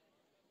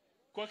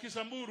 Kwa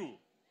Kisamburu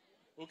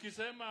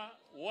ukisema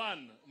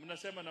 1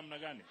 mnasema namna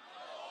gani?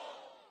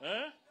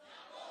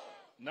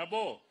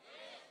 Nabo.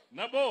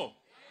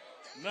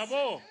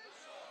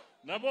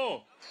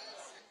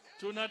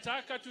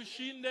 Tunataka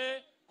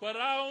tushinde kwa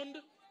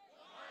round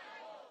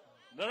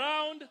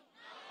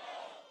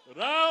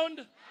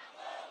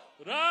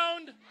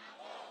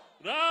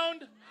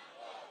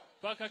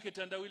paka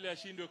kitandawili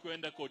ashindwe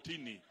kuenda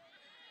kotini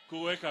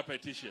kuweka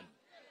petition.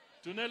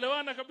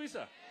 Tunaelewana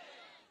kabisa?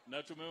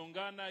 Na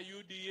tumeungana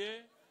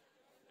UDA,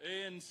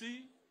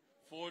 ANC,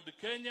 Ford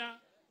Kenya,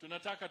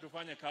 tunataka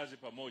tufanye kazi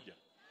pamoja.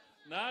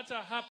 Na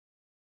hata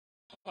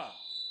hapa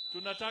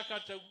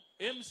tunataka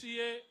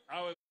MCA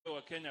awe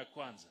wa Kenya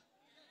kwanza.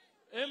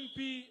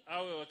 MP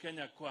awe wa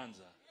Kenya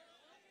kwanza.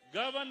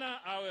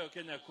 Governor awe wa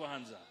Kenya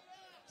kwanza.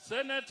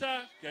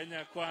 Senator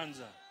Kenya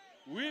kwanza.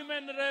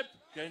 Women rep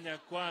Kenya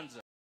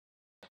kwanza.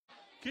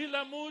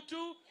 Kila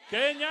mtu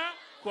Kenya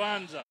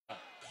kwanza.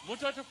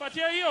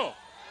 Mtatupatia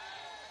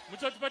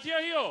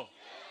hiyo?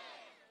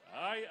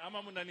 Hai,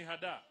 ama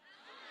mnanihada?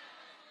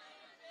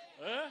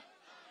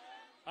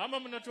 Ama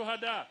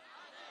mnatuhada?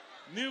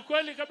 Ni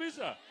ukweli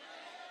kabisa.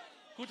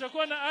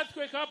 Kutakuwa na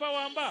earthquake hapa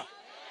Wamba?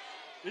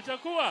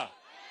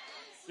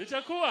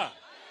 Itakuwa.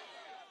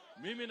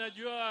 Mimi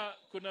najua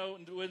kuna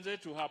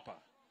wenzetu hapa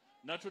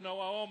na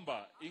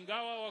tunawaomba,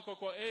 ingawa wako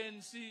kwa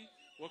ANC,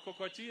 wako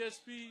kwa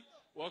TSP,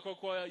 wako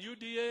kwa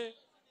UDA,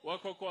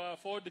 wako kwa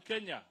Ford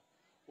Kenya,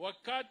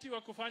 wakati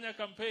wa kufanya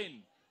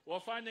campaign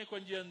wafanye kwa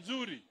njia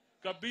nzuri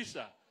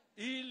kabisa,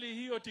 ili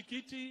hiyo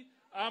tikiti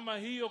ama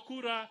hiyo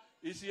kura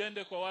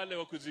isiende kwa wale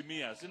wa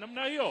kuzimia. Si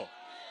namna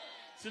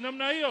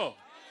hiyo?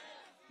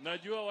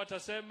 Najua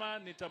watasema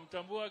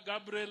nitamtambua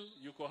Gabriel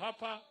yuko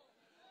hapa,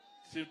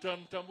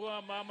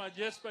 sitamtambua mama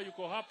Jesper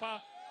yuko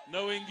hapa na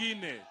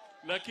wengine,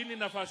 lakini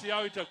nafasi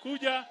yao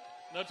itakuja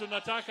na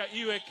tunataka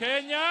iwe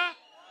Kenya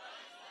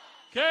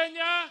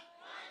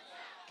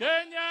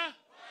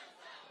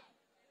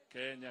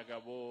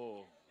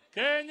gabo.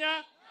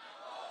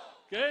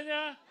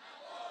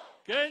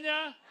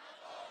 Kenya.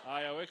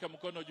 Haya, weka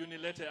mkono juu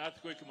nilete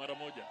earthquake mara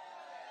moja.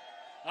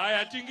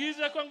 Haya,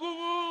 tingiza kwa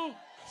nguvu.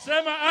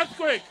 Sema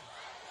earthquake.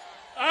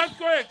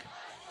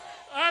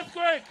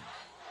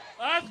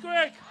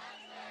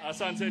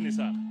 Asanteni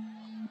sana.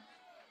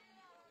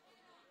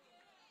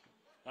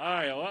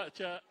 Haya,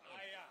 wacha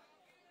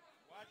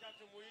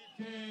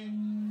tumuite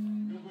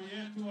ndugu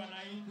yetu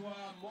anaitwa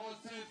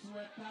Moses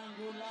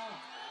Wetangula.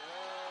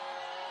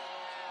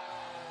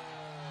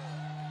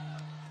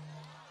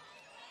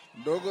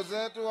 Ndugu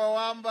zetu wa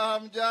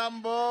Wamba,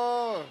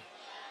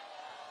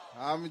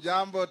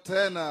 hamjambo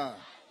tena.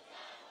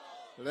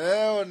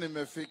 Leo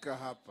nimefika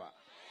hapa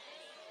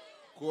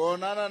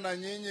kuonana na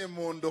nyinyi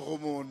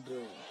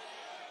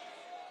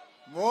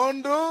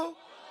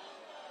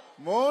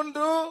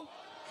mundu.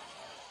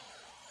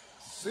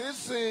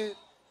 Sisi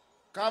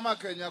kama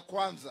Kenya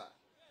Kwanza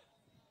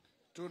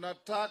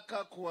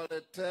tunataka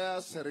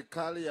kuwaletea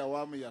serikali ya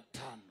awamu ya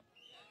 5.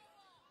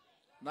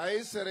 Na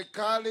hii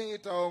serikali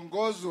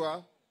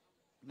itaongozwa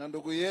na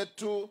ndugu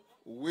yetu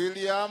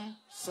William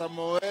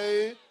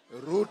Samoei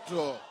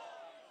Ruto.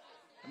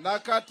 Na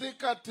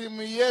katika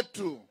timu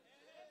yetu,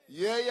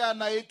 yeye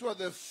anaitwa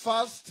the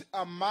first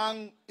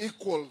among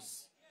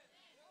equals.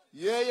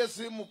 Yeye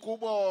si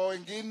mkubwa wa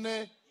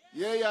wengine,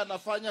 yeye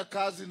anafanya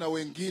kazi na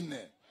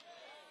wengine.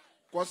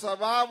 Kwa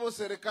sababu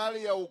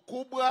serikali ya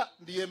ukubwa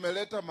ndiye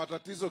imeleta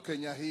matatizo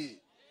Kenya hii.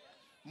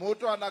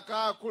 Mtu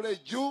anakaa kule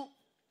juu,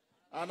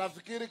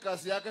 anafikiri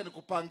kazi yake ni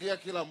kupangia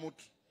kila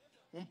mtu.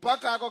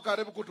 Mpaka ako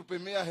karibu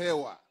kutupimia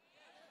hewa.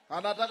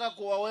 Anataka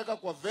kuwaweka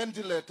kwa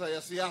ventilator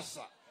ya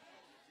siasa.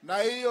 Na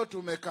hiyo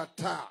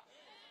tumekataa.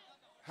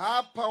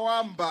 Hapa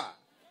Wamba,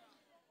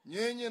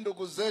 nyinyi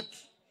ndugu zetu,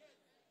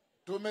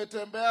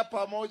 tumetembea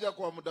pamoja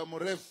kwa muda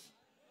mrefu.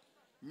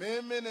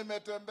 Mimi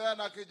nimetembea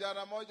na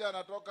kijana moja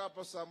anatoka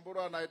hapo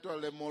Samburu anaitwa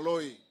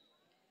Lemoloi.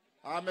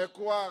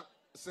 Amekuwa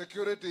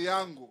security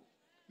yangu.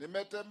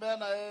 Nimetembea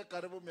na yeye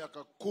karibu miaka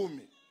 10.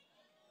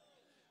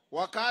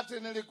 Wakati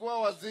nilikuwa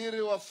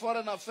waziri wa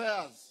Foreign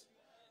Affairs,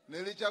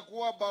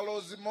 nilichukua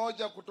balozi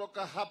moja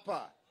kutoka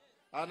hapa,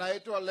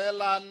 anaitwa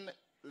Leland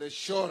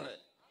Leshore.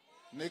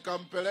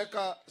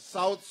 Nikampeleka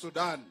South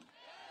Sudan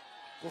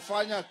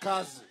kufanya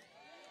kazi.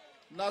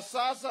 Na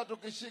sasa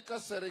tukishika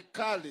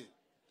serikali,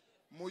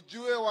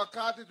 mjue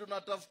wakati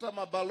tunatafuta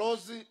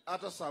mabalozi,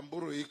 hata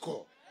Samburu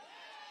iko.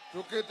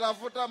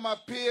 Tukitafuta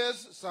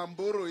ma-PS,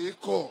 Samburu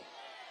iko.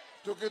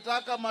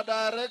 Tukitaka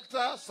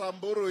madirector,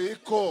 Samburu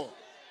iko.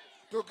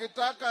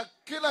 Tukitaka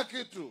kila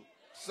kitu,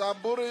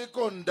 Samburu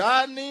iko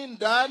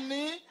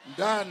ndani.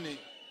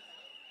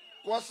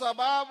 Kwa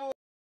sababu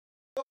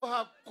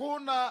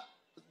hakuna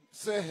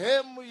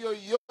sehemu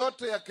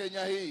yoyote ya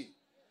Kenya hii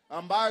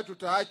ambayo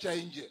tutaacha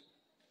nje.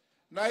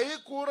 Na hii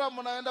kura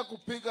mnaenda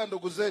kupiga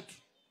ndugu zetu,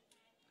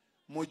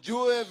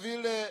 mjue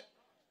vile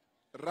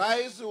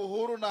Rais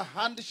Uhuru na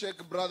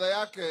handshake brother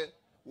yake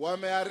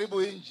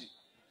wameharibu nchi.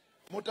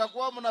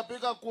 Mtakuwa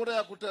mnapiga kura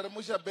ya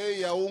kuteremsha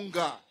bei ya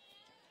unga,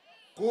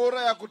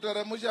 kura ya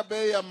kuteremsha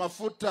bei ya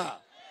mafuta,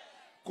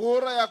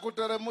 kura ya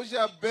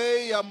kuteremsha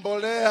bei ya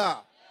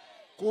mbolea,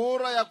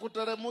 kura ya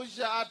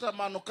kuteremsha hata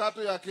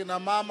manukato ya kina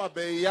mama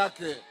bei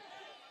yake.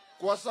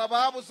 Kwa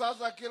sababu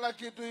sasa kila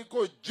kitu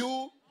iko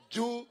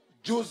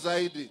juu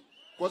zaidi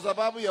kwa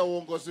sababu ya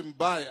uongozi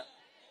mbaya.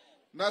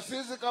 Na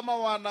sisi kama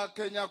wana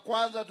Kenya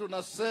Kwanza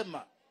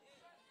tunasema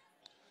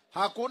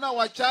hakuna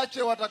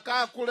wachache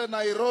watakaa kule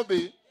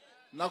Nairobi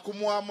na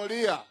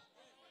kumuamulia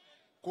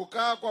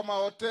kukaa kwa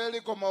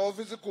mahoteli, kwa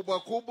maofisi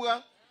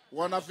kubwa,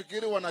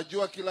 wanafikiri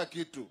wanajua kila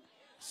kitu.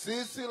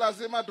 Sisi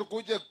lazima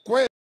tukuje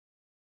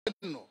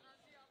kwenu,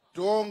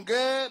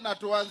 tuongee na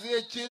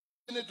tuanzie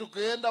chini,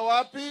 tukienda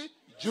wapi?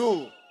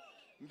 Juu.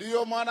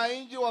 Ndiyo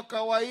mwananchi wa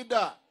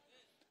kawaida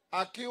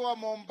akiwa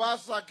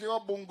Mombasa, akiwa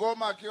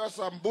Bungoma, akiwa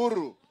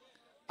Samburu,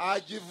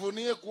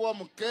 ajivunie kuwa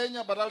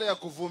Mkenya badala ya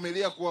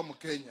kuvumilia kuwa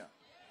Mkenya.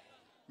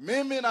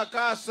 Mimi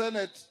nakaa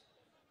Senate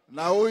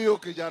na huyu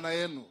kijana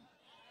yenu.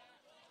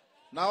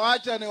 Na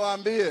wacha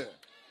niwaambie,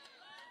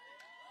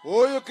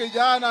 huyu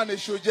kijana ni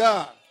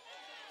shujaa.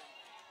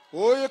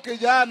 Huyu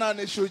kijana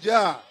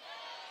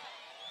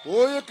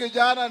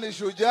ni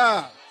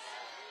shujaa.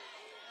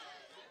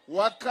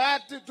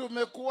 wakati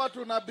tumekuwa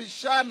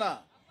tunabishana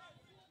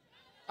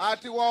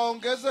ati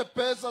waongeze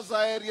pesa za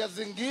area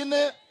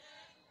zingine,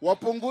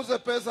 wapunguze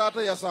pesa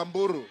hata ya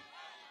Samburu,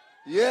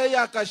 yeye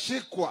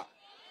akashikwa,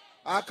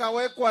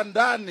 akawekwa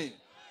ndani,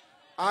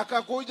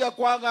 akakuja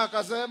kwanga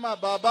akasema,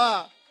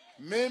 baba,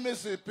 mimi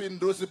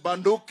sipinduzi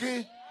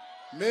banduki,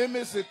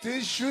 mimi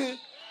sitishwi,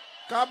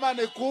 kama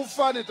ni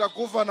kufa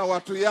nitakufa na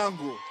watu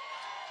yangu.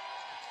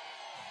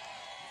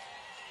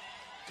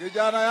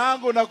 Kijana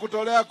yangu na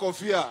kutolea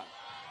kofia.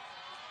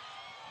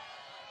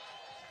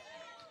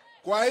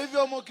 Kwa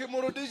hivyo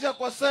mkimrudisha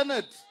kwa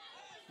Senate,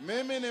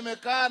 mimi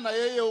nimekaa na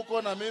yeye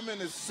huko na mimi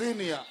ni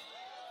senior.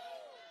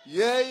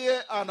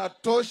 Yeye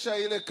anatosha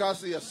ile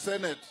kasi ya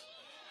Senate.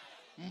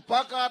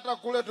 Mpaka hata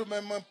kule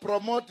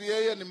tumempromote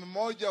yeye ni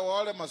mmoja wa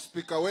wale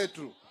maspika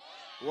wetu.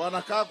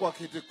 Wanakaa kwa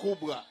kiti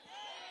kubwa.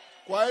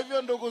 Kwa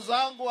hivyo ndugu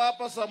zangu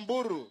hapa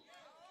Samburu,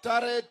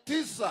 tarehe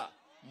 9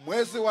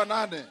 mwezi wa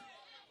 8,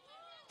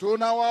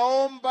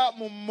 tunawaomba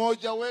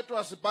mmoja wetu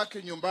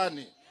asibaki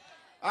nyumbani.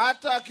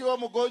 Hata akiwa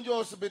mgonjwa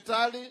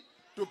hospitali,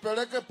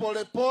 tupeleke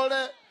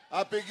polepole,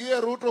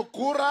 apigie Ruto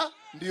kura,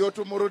 ndio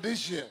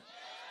tumrudishe.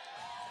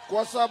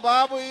 Kwa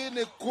sababu hii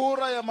ni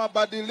kura ya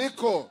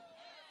mabadiliko,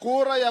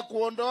 kura ya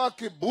kuondoa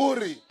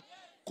kiburi,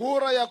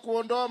 kura ya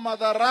kuondoa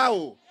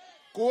madharau,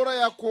 kura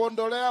ya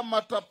kuondolea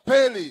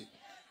matapeli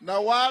na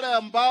wale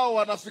ambao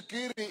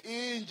wanafikiri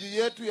hii nchi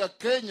yetu ya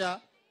Kenya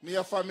ni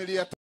ya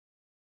familia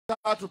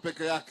tatu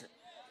peke yake.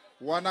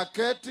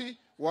 Wanaketi,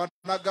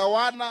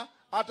 wanagawana,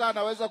 hata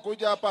anaweza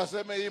kuja hapa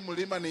aseme hii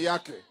mlima ni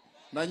yake,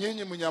 na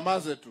nyinyi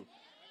mnyamaze tu.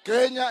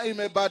 Kenya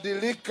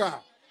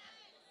imebadilika.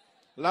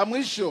 La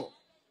mwisho,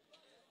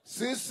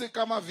 sisi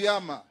kama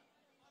vyama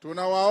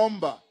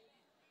tunawaomba,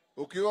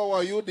 ukiwa wa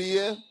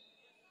UDA,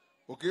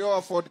 ukiwa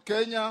wa Ford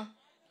Kenya,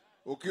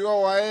 ukiwa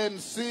wa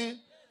ANC,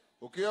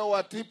 ukiwa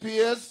wa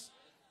TPS,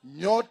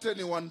 nyote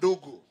ni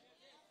wandugu.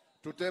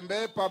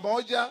 Tutembee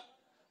pamoja,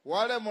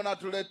 wale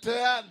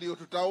mnatuletea ndio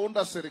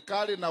tutaunda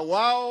serikali na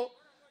wao,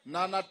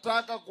 na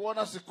nataka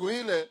kuona siku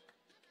ile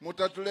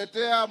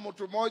mtatuletea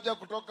mtu mmoja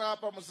kutoka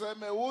hapa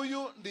mseme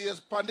huyu ndiye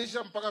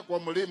pandisha mpaka kwa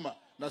mlima,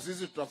 na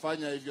sisi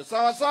tutafanya hivyo.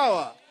 Sawa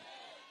sawa?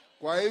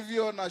 Kwa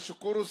hivyo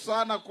nashukuru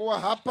sana kuwa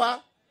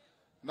hapa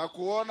na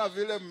kuona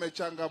vile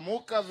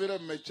mmechangamuka, vile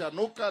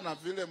mmechanuka na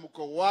vile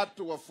mko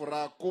watu wa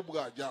furaha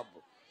kubwa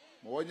ajabu.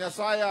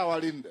 Mwenyezi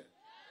awalinde.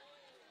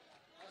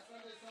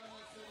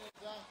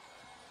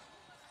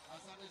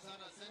 Asante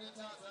sana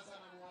Senator. Sasa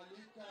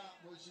namwalika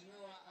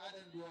Mheshimiwa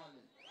Aden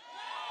Duale.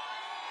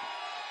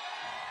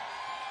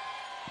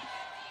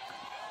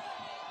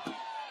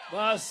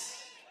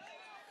 Bas,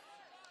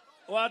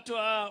 watu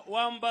wa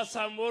Wamba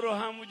Samburu,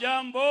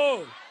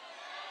 hamjambo?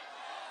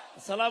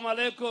 Asalamu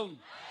alaikum.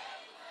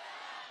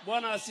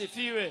 Bwana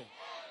asifiwe.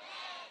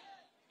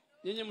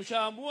 Nyinyi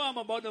mshaamua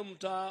ama bado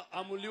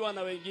mtaamuliwa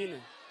na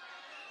wengine?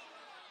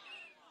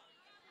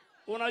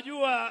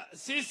 Unajua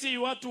sisi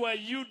watu wa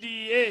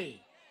UDA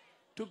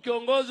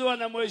tukiongozwa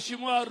na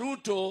Mheshimiwa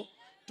Ruto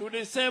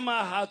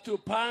tulisema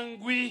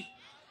hatupangwi.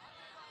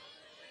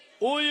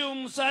 Huyu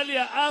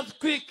Musalia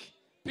earthquake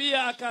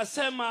pia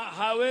akasema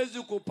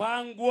hawezi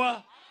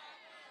kupangwa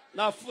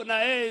na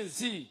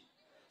ANC.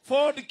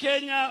 Ford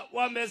Kenya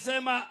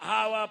wamesema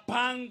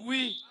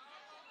hawapangwi.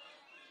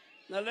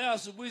 Na leo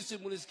asubuhi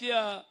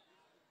simulisikia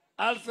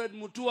Alfred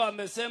Mutua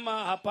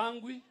amesema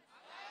hapangwi.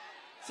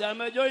 Si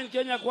amejoin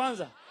Kenya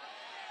Kwanza?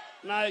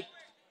 Na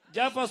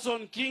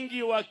Jefferson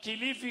Kingi wa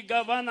Kilifi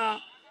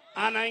gavana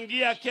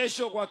anaingia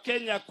kesho kwa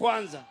Kenya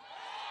Kwanza.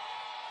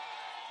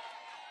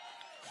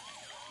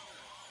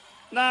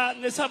 Na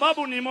ni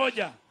sababu ni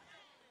moja.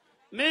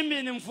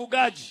 Mimi ni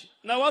mfugaji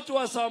na watu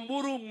wa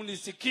Samburu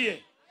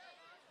mnisikie.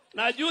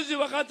 Na juzi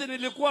wakati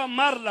nilikuwa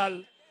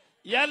Marlal,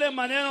 yale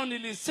maneno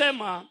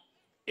nilisema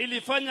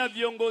ilifanya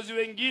viongozi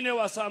wengine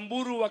wa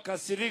Samburu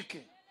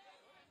wakasirike.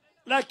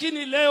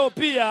 Lakini leo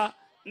pia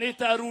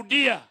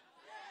nitarudia,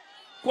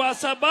 kwa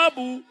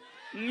sababu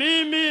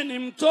mimi ni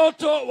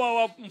mtoto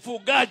wa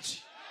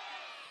mfugaji.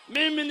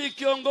 Mimi ni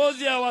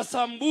kiongozi wa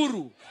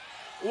Samburu,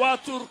 wa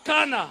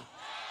Turkana,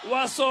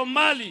 wa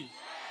Somali,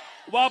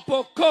 wa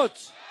Pokot,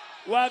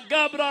 wa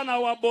Gabra na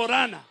wa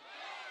Borana.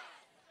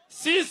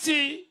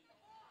 Sisi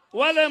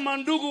wale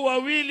mandugu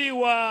wawili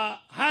wa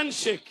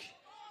handshake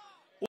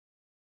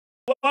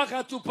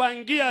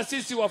wakatupangia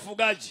sisi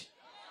wafugaji.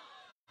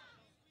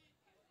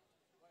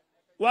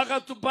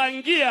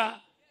 Wakatupangia,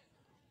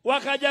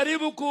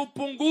 wakajaribu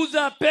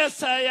kupunguza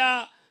pesa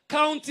ya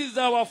kaunti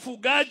za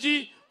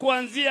wafugaji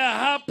kuanzia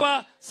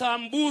hapa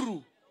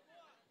Samburu.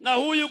 Na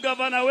huyu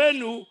gavana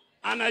wenu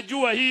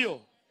anajua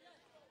hiyo.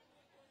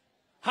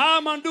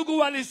 Hawa mandugu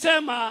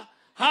walisema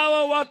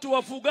hawa watu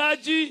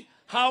wafugaji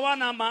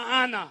hawana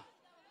maana.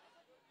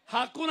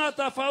 Hakuna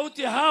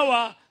tofauti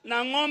hawa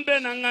na ng'ombe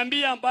na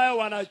ngamia ambayo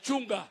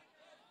wanachunga.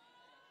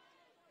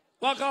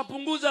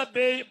 Wakapunguza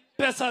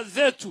pesa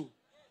zetu.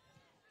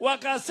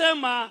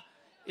 Wakasema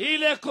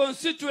ile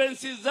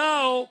constituency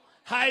zao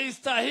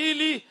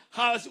haistahili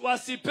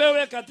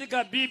wasipewe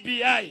katika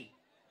BBI.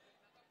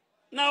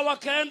 Na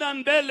wakaenda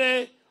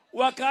mbele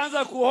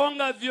wakaanza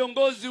kuhonga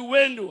viongozi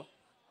wenu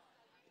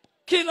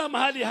kila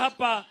mahali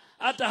hapa,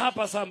 hata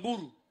hapa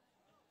Samburu.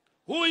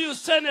 Huyu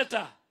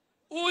senator,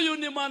 huyu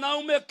ni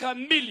mwanaume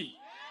kamili.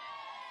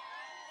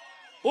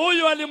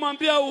 Huyu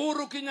alimwambia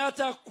Uhuru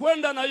Kenyatta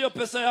kwenda na hiyo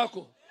pesa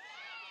yako.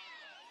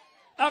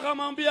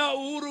 Akamwambia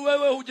Uhuru,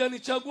 wewe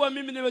hujanichagua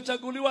mimi,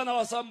 nimechaguliwa na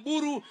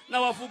Wasamburu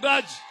na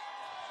wafugaji.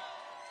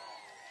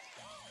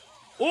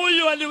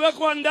 Huyu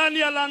aliwekwa ndani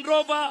ya Land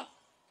Rover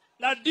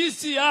na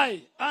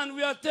DCI, and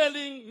we are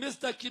telling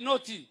Mr.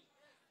 Kinoti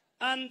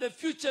and the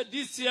future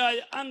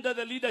DCI under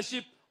the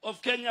leadership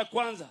of Kenya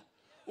Kwanza.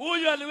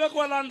 Huyu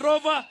aliwekwa Land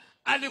Rover,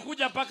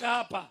 alikuja paka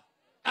hapa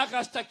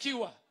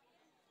akashtakiwa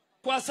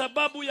kwa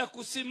sababu ya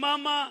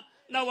kusimama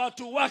na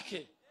watu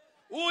wake.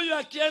 Huyu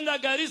akienda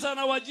Garissa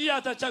na Wajir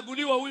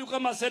atachaguliwa huyu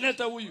kama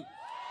seneta huyu.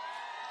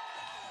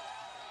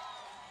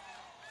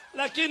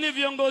 Lakini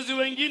viongozi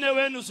wengine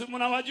wenu si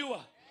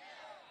mnawajua?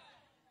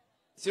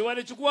 Si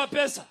walichukua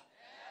pesa?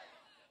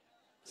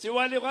 Si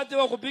wakati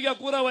wa kupiga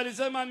kura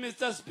walisema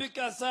Mr.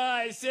 Speaker sir,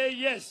 I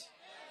say yes.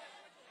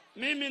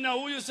 Mimi na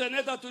huyu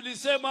seneta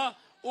tulisema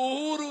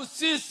Uhuru,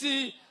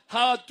 sisi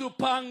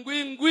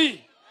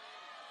hatupangwingwi.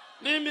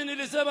 Mimi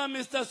nilisema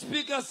Mr.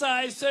 Speaker sir,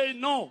 I say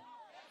no.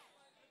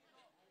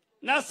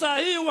 Na saa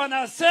hii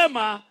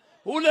wanasema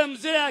ule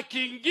mzee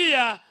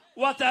akiingia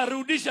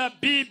watarudisha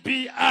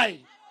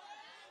BBI.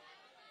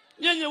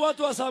 Nyinyi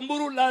watu wa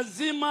Samburu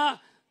lazima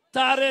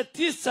tarehe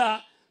 9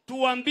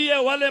 tuambie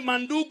wale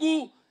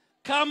mandugu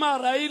kama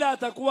Raila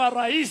atakuwa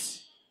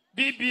rais,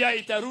 BBI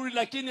itarudi,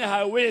 lakini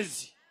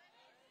hawezi.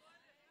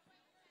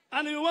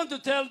 And we want to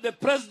tell the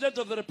President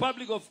of the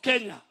Republic of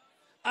Kenya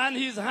and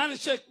his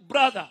handshake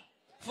brother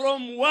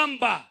from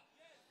Wamba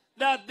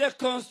that the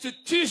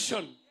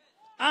Constitution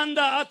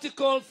under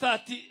Article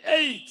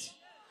 38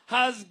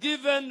 has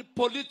given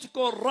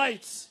political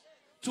rights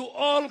to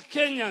all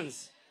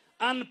Kenyans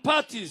and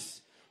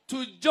parties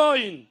to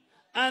join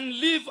and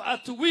live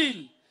at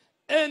will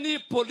any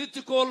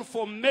political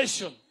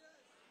formation.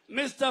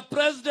 Mr.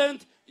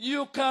 President,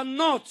 you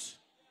cannot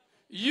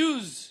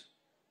use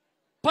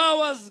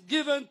powers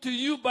given to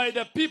you by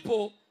the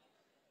people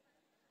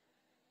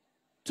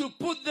to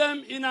put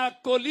them in a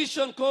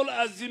coalition called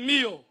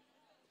Azimio.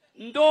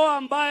 Ndoa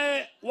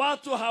ambaye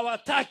watu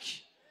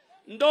hawataki,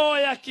 ndoa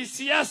ya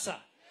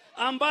kisiasa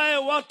ambaye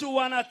watu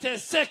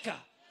wanateseka.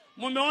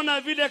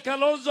 Mumeona vile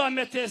Kalonzo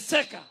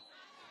ameteseka,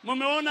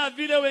 mumeona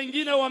vile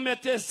wengine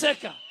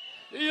wameteseka.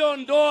 Hiyo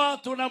ndoa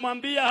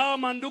tunamwambia hawa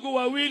mandugu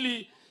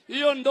wawili,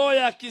 hiyo ndoa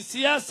ya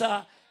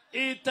kisiasa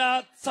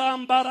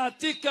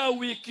itasambaratika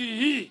wiki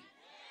hii.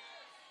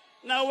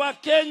 Na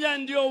Wakenya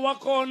ndio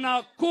wako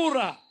na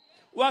kura,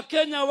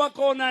 Wakenya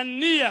wako na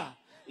nia,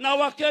 na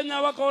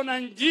Wakenya wako na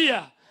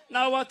njia,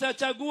 na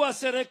watachagua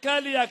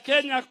serikali ya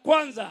Kenya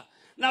Kwanza,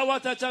 na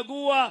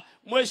watachagua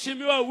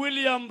Mheshimiwa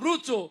William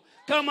Ruto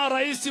kama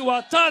rais wa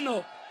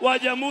 5 wa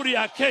Jamhuri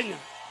ya Kenya.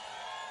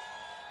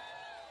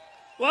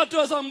 Watu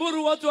wa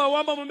Samburu, watu wa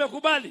Wamba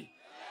mmekubali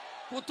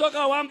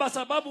kutoka Wamba,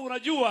 sababu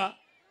unajua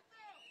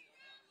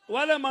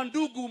wale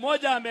mandugu,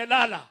 moja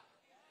amelala,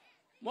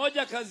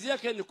 moja kazi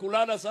yake ni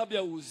kulala sababu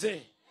ya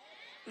uzee,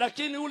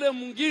 lakini ule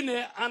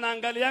mwingine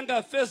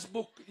anaangalianga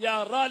Facebook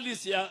ya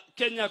rallies ya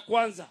Kenya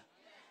Kwanza.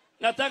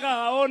 Nataka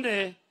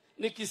aone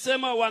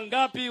nikisema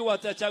wangapi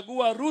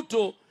watachagua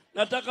Ruto,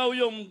 nataka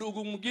huyo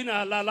mndugu mwingine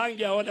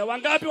alalangi aone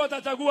wangapi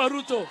watachagua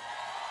Ruto.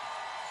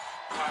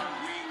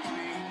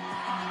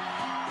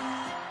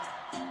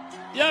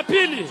 Ya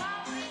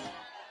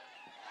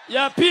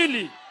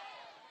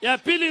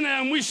pili na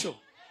ya mwisho.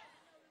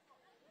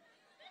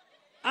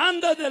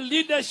 Under the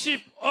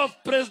leadership of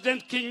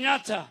President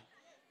Kenyatta,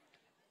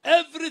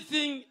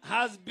 everything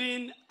has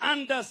been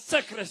under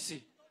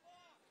secrecy.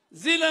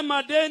 Zile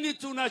madeni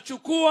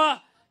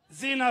tunachukua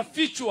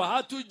zinafichwa.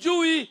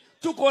 Hatujui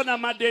tuko na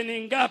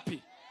madeni ngapi.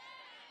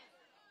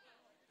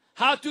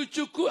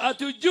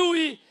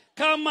 Hatujui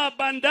kama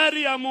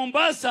bandari ya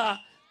Mombasa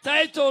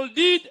title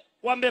deed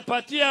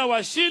wamepatia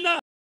Washina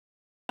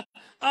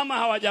ama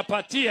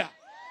hawajapatia.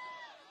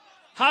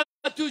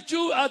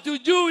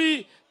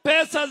 Hatujui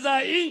pesa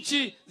za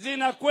nchi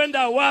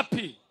zinakwenda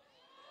wapi.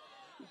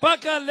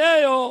 Mpaka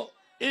leo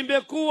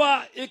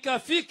imekuwa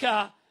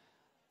ikafika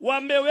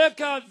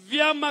wameweka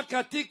vyama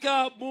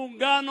katika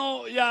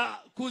muungano ya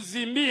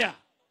kuzimia.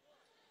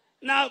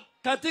 Na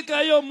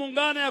katika hiyo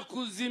muungano ya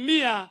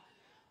kuzimia,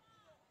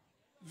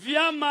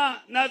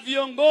 vyama na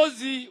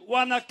viongozi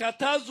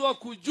wanakatazwa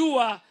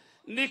kujua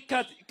ni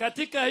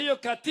katika hiyo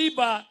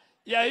katiba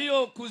ya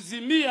hiyo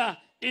kuzimia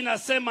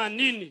inasema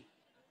nini.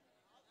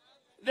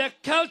 The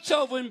culture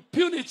of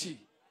impunity,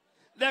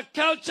 the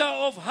culture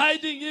of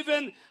hiding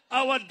even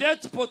our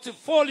debt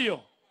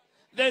portfolio,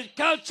 the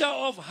culture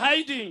of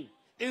hiding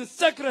in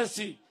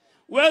secrecy,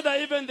 whether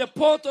even the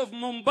port of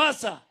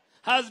Mombasa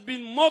has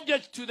been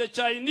mortgaged to the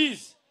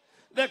Chinese,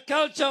 the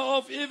culture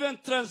of even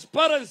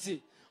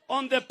transparency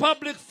on the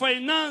public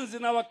finance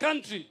in our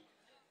country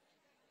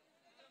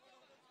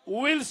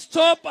will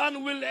stop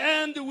and will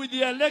end with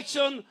the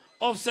election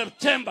of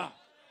September.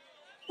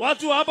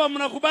 Watu hapa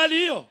mnakubali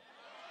hiyo?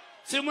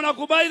 Si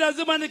mnakubali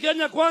lazima ni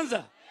Kenya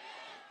kwanza?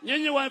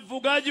 Nyinyi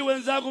wafugaji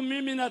wenzangu,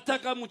 mimi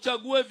nataka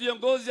mchague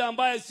viongozi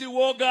ambaye si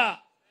woga.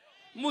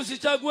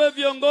 Msichague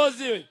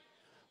viongozi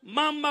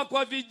mama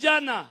kwa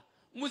vijana,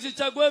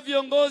 msichague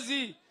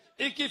viongozi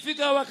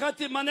ikifika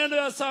wakati maneno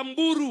ya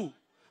Samburu,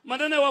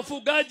 maneno ya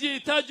wafugaji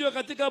itajwe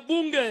katika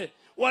bunge,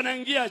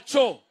 wanaingia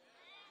choo.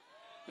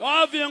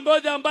 Hao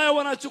viongozi ambaye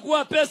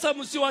wanachukua pesa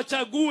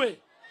msiwachague.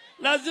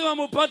 Lazima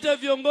mpate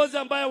viongozi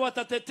ambaye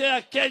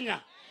watatetea Kenya,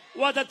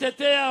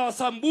 watatetea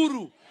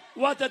Wasamburu,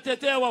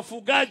 watatetea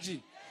wafugaji,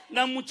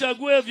 na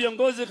mchague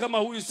viongozi kama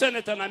huyu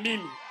senator na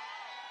mimi.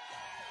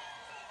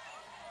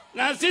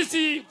 Na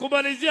sisi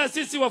kumalizia,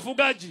 sisi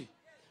wafugaji,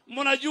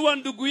 mnajua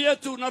ndugu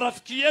yetu na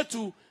rafiki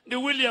yetu ni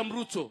William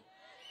Ruto.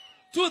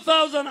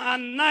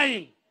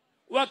 2009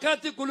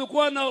 wakati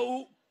kulikuwa na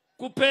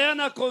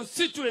kupeana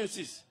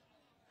constituencies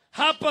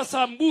hapa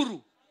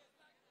Samburu,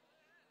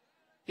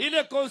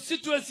 ile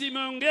constituency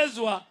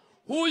imeongezwa.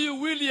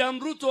 Huyu William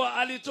Ruto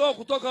alitoa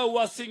kutoka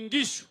Uasin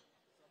Gishu,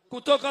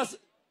 kutoka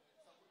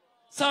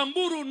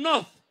Samburu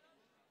North.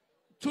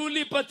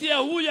 Tulipatia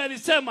huyu,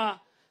 alisema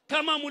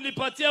kama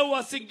mulipatia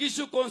Uasin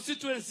Gishu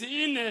constituency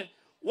 4,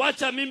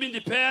 wacha mimi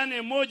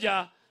nipeane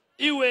moja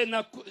iwe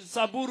na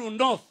Samburu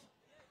North.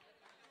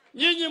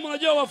 Nyinyi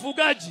mnajua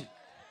wafugaji,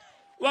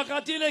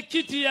 wakati ile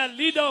kiti ya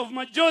leader of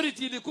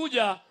majority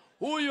ilikuja,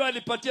 huyu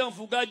alipatia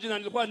mfugaji na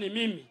nilikuwa ni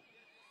mimi.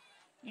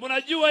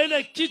 Mnajua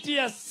ile kiti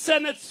ya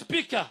Senate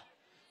Speaker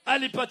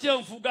alipatia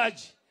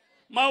mfugaji.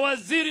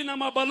 Mawaziri na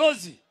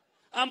mabalozi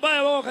ambaye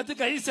wao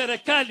katika hii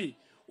serikali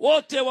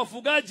wote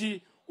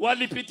wafugaji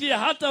walipitia.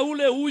 Hata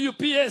huyu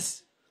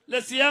PS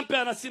Lesiampe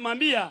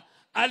anasimamia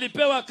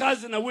alipewa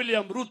kazi na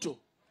William Ruto.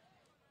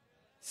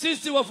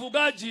 Sisi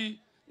wafugaji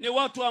ni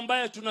watu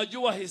ambaye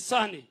tunajua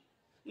hisani,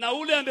 na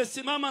ule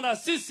amesimama na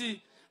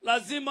sisi,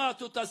 lazima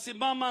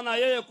tutasimama na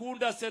yeye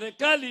kuunda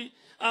serikali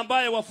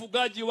ambaye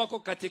wafugaji wako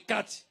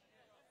katikati.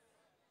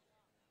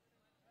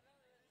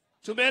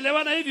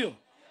 Tumeelewana hivyo?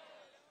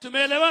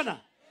 Tumeelewana?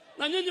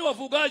 Na nyinyi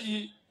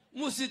wafugaji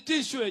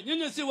msitishwe,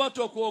 nyinyi si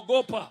watu wa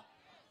kuogopa.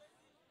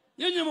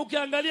 Nyinyi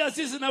mkiangalia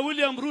sisi na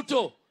William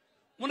Ruto,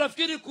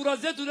 mnafikiri kura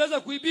zetu zinaweza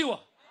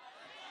kuibiwa?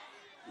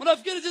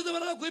 Mnafikiri sisi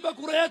tunaweza kuiba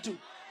kura yetu?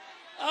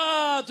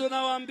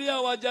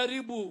 Tunawaambia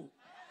wajaribu,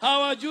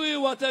 hawajui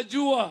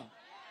watajua.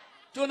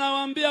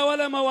 Tunawaambia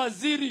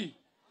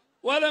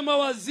wale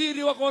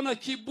mawaziri wako na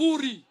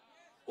kiburi,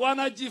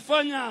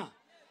 wanajifanya.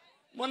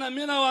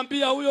 Mimi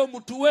nawaambia huyo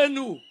mtu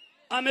wenu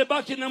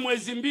amebaki na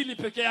mwezi 2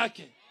 peke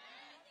yake.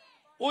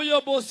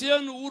 Huyo bosi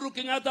yenu Uhuru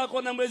Kenyatta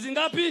ako na mwezi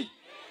ngapi?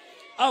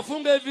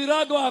 Afunge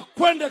virago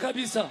akwende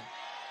kabisa.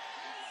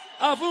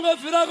 Afunge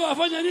virago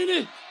afanye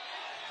nini?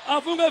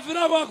 Afunge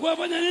virago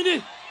afanye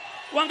nini?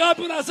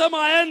 Wangapi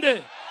unasema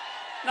aende?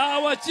 Na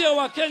awachie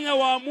Wakenya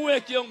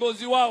waamue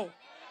kiongozi wao.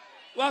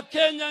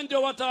 Wakenya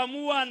ndio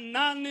wataamua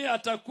nani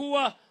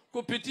atakuwa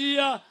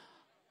kupitia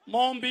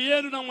maombi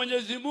yenu na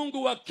Mwenyezi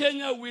Mungu.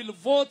 Wakenya will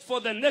vote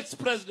for the next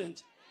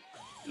president.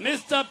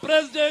 Mr.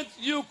 President,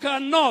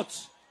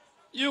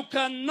 you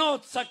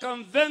cannot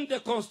circumvent the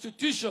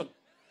constitution.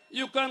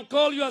 You can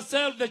call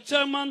yourself the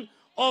chairman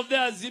of the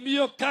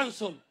Azimio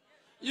Council.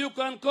 You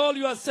can call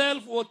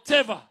yourself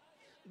whatever.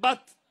 But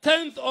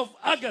 10th of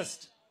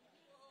August,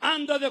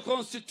 under the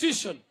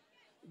constitution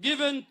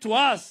given to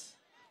us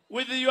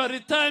with your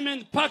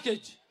retirement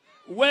package,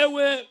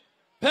 wewe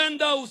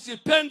penda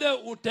usipende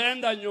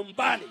utaenda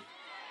nyumbani.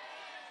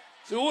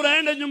 Si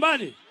uraende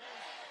nyumbani?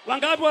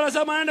 Wangapi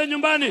wanasema aende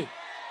nyumbani?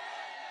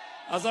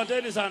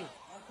 Asanteni sana.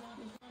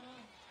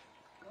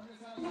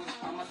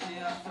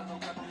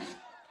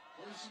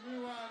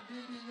 Mheshimiwa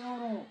Didi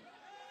Nyoro.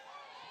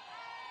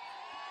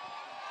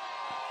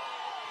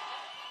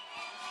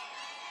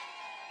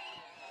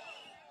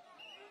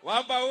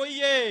 Wamba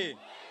oye!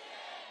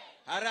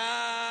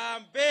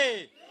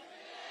 Harambe!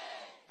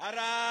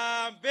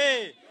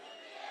 Harambe!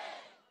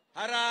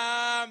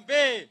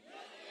 Harambe!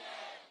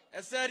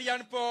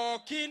 Eserian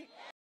Pokin.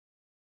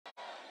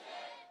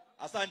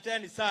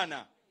 Asanteni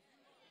sana.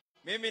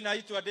 Mimi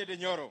naitwa Didi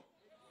Nyoro.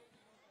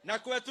 Na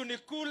kwetu ni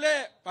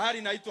kule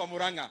pahali naitwa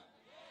Murang'a.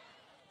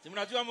 Si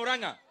mnajua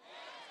Murang'a?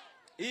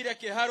 Ile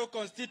Kiharu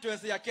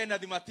constituency ya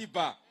Kennedy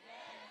Matiba.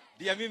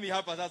 Ndio mimi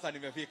hapa sasa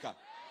nimefika.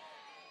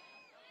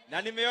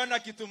 Na nimeona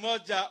kitu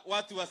moja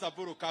watu wa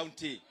Samburu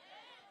County.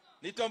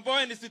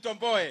 Nitomboe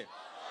nisitomboe.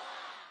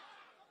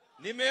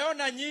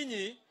 Nimeona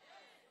nyinyi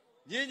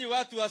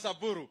watu wa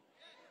Samburu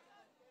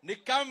ni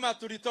kama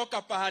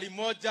tulitoka pahali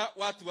moja,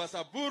 watu wa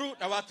Samburu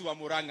na watu wa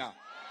Murang'a.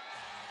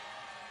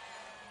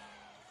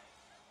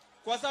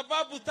 Kwa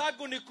sababu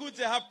tangu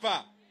nikuje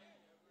hapa,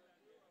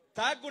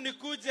 tangu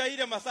nikuje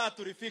ile masaa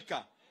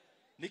tulifika,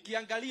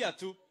 nikiangalia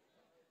tu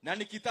na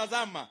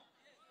nikitazama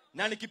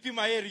na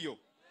nikipima aerial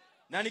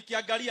na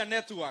nikiangalia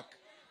network,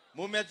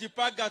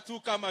 mumejipanga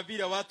tu kama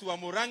vile watu wa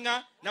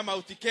Murang'a na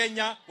Mount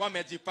Kenya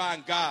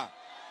wamejipanga.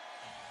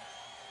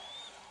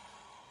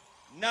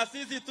 Na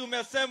sisi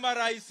tumesema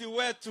rais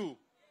wetu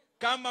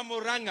kama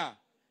Murang'a,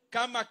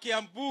 kama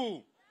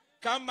Kiambu,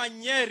 kama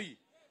Nyeri,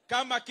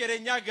 kama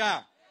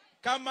Kirinyaga,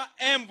 kama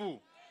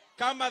Embu,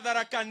 kama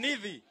Tharaka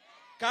Nithi,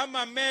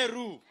 kama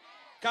Meru,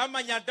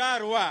 kama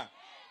Nyandarua,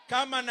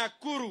 kama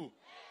Nakuru,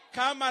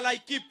 kama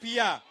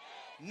Laikipia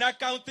na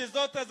kaunti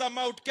zote za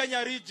Mount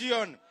Kenya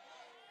region.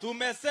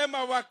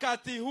 Tumesema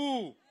wakati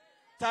huu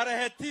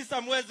tarehe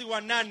 9 mwezi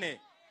wa 8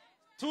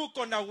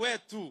 tuko na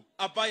wetu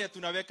ambaye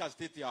tunaweka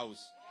State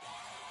House.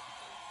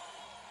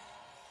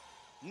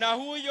 Na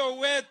huyo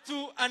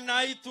wetu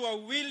anaitwa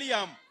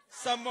William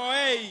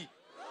Samoei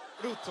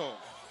Ruto.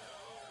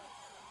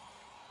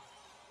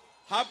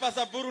 Hapa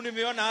Samburu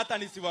nimeona hata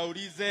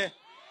nisiwaulize,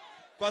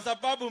 kwa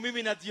sababu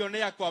mimi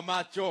najionea kwa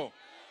macho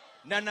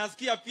na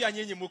nasikia pia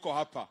nyinyi muko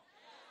hapa.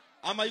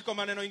 Ama iko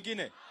maneno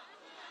ingine?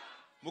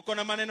 Muko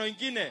na maneno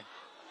ingine?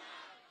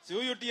 Si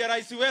huyu ndiye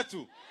rais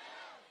wetu?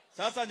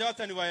 Sasa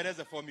nyote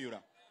niwaeleze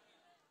formula.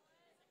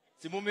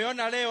 Si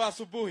mumeona leo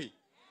asubuhi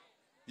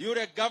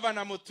yule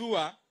governor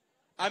Mutua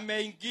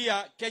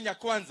ameingia Kenya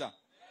Kwanza,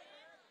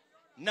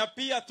 na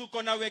pia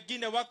tuko na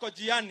wengine wako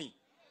jiani.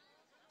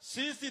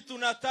 Sisi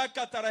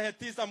tunataka tarehe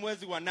 9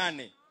 mwezi wa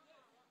 8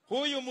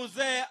 huyu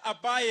mzee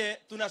ambaye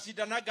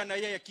tunashindanaga na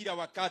yeye kila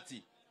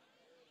wakati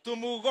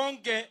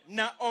tumugonge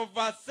na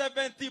over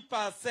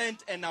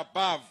 70% and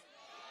above.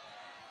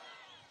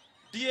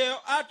 Ndio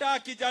hata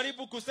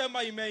akijaribu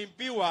kusema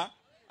imeimbiwa,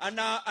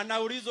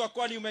 anaulizwa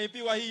kwani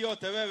umeimbiwa hii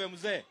yote wewe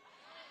mzee?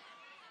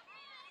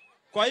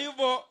 Kwa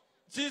hivyo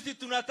sisi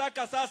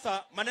tunataka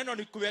sasa, maneno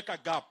ni kuweka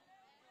gap.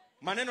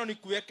 Maneno ni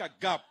kuweka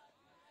gap.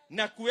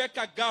 Na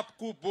kuweka gap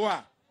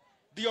kubwa.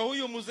 Ndio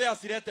huyu mzee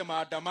asilete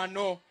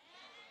maandamano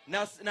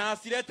na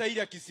asilete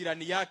ile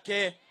kisirani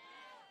yake.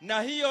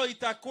 Na hiyo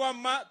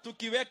itakuwa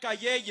tukiweka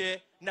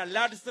yeye na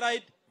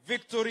landslide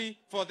victory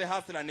for the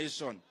Hustler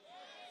Nation.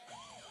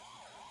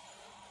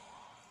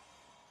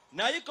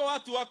 Na iko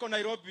watu wako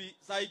Nairobi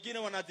saa ingine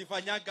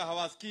wanajifanyaga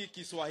hawasikii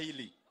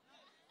Kiswahili.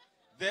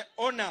 The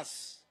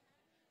owners,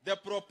 the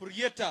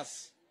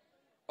proprietors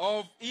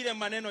of ile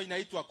maneno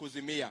inaitwa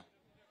kuzimia.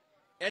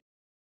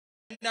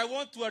 And I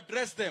want to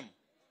address them.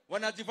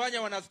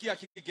 Wanajifanya wanasikia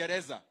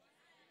Kiingereza.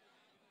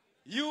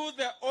 You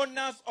the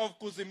owners of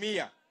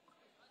kuzimia,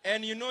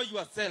 and you know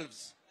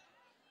yourselves,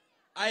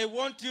 I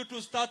want you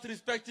to start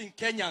respecting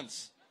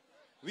Kenyans.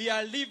 We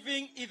are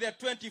living in the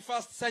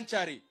 21st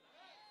century.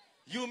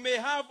 You may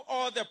have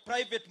all the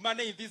private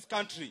money in this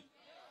country.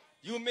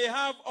 You may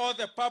have all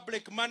the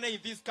public money in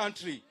this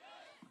country.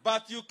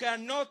 But you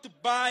cannot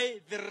buy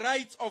the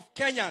rights of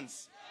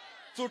Kenyans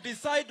to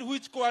decide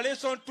which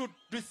coalition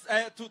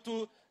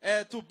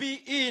to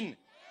be in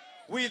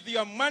with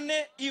your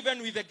money,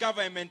 even with the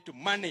government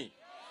money.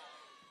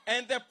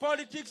 And the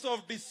politics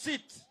of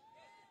deceit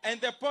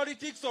and the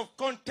politics of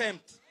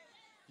contempt,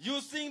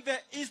 using the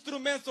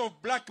instruments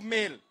of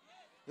blackmail,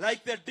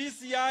 like the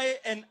DCI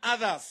and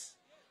others,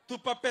 to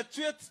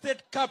perpetuate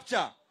state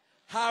capture,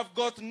 have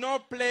got no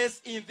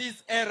place in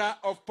this era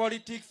of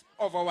politics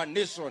of our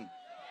nation.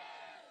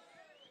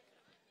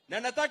 Na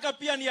nataka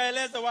pia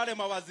niaeleze wale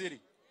mawaziri.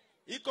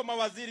 Iko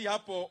mawaziri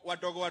hapo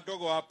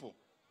wadogo hapo.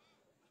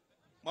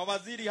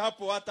 Mawaziri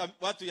hapo hata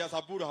watu ya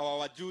Samburu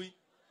hawawajui.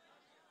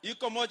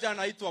 Iko moja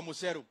anaitwa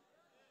Museru.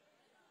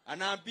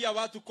 Anaambia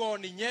watu kwao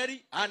ni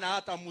Nyeri, hana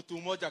hata mtu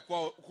mmoja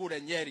kwao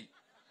kule Nyeri.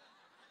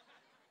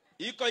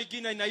 Iko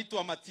ingine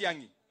inaitwa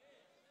Matiang'i.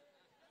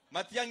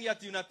 Matiang'i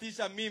ati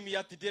unatisha mimi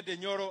ati Dede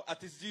Nyoro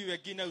ati sijui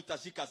wengine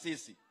utashika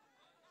sisi.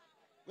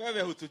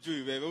 Wewe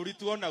hutujui wewe,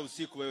 ulituona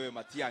usiku wewe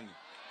Matiang'i.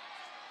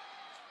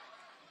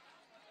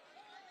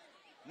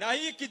 Na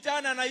hii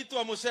kijana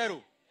anaitwa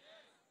Museru.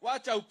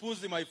 Wacha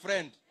upuzi my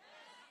friend.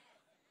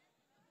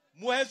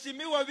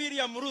 Mheshimiwa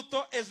William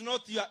Ruto is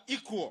not your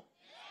equal.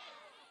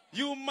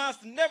 You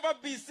must never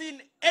be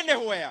seen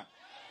anywhere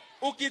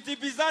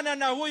ukitibizana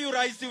na huyu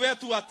rais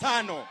wetu wa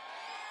 5.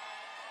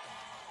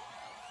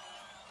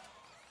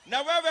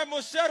 Na wewe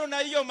Museru na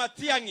hiyo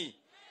Matiang'i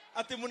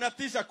ati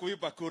munatisha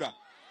kuiba kura.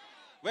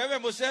 Wewe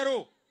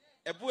Museru,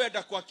 ebu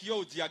enda kwa kioo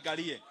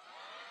ujiangalie.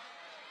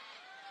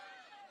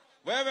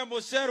 Wewe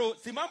Museru,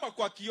 simama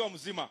kwa kioo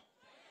mzima.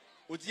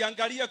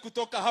 Ujiangalie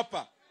kutoka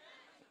hapa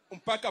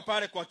mpaka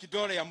pale kwa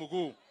kidole ya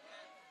mguu.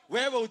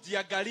 Wewe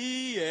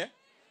ujiangalie,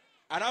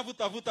 alafu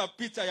tafuta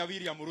picha ya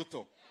William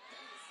Ruto.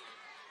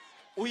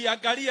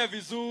 Uiangalie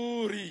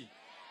vizuri.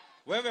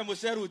 Wewe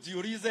Museru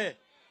ujiulize,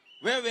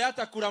 wewe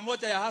hata kura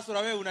moja ya hasura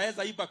wewe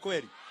unaweza iba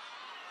kweli?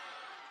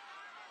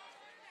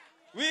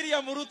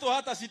 William Ruto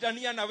hata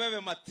shidania na wewe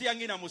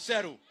Matiang'i na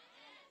Museru.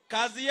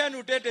 Kazi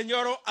yenu Dede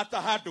Nyoro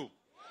atahadu.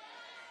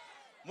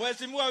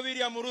 Mheshimiwa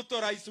William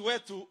Ruto rais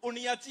wetu,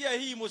 uniachie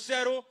hii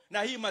Museru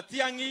na hii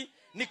Matiang'i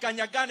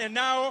nikanyagane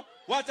nao,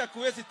 wacha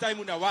kuwezi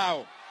time na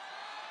wao.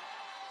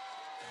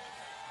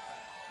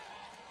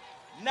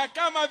 Na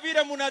kama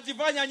vile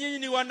mnajifanya nyinyi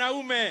ni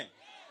wanaume,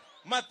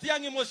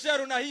 Matiang'i,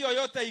 Museru na hiyo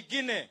yote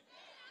ingine,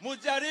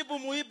 mujaribu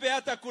muibe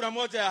hata kura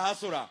moja ya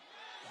hasura.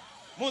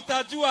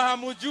 Mutajua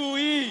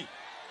hamujui.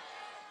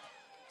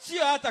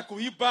 Sio hata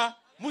kuiba,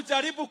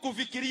 mujaribu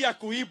kufikiria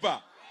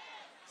kuiba.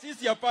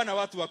 Sisi hapana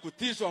watu wa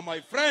kutishwa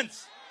my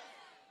friends.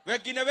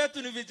 Wengine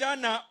wetu ni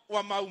vijana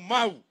wa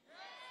maumau.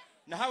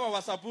 Na hawa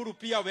wa Samburu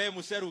pia wewe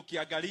Museru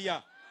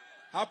ukiangalia,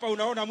 Hapa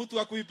unaona mtu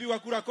wa kuibiwa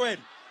kura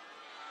kweli?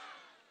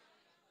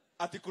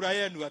 Ati kura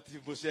yenu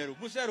ati Musheru.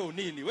 Musheru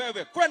nini?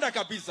 Wewe kwenda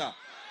kabisa.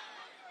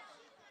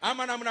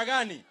 Ama namna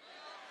gani?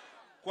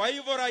 Kwa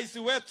hivyo rais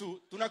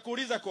wetu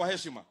tunakuuliza kwa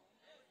heshima.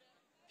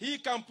 Hii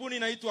kampuni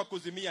inaitwa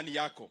Kuzimia ni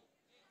yako.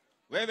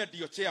 Wewe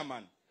ndio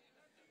chairman.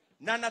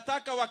 Na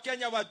nataka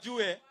Wakenya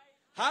wajue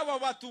hawa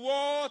watu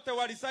wote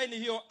walisaini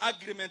hiyo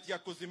agreement ya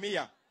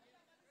Kuzimia.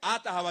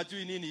 Hata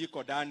hawajui nini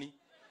iko ndani.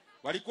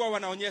 Walikuwa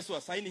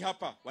wanaonyeshwa saini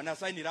hapa,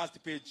 wanasaini last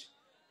page.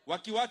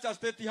 Wakiwacha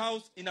State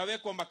House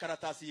inawekwa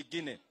makaratasi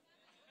ingine.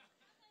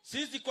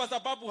 Sisi kwa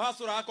sababu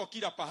hasura hako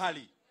kila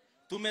pahali,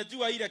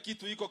 tumejua ile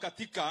kitu iko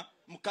katika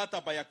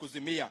mkataba ya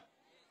Kuzimia.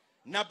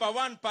 Number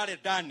 1 pale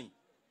ndani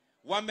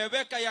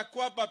wameweka ya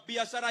kwamba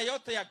biashara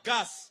yote ya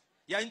gas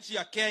ya nchi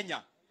ya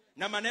Kenya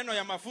na maneno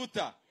ya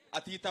mafuta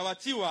ati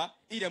itawachiwa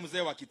ile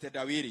mzee wa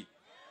kitendawili.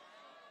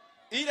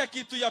 Ile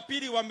kitu ya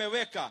pili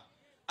wameweka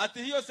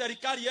ati hiyo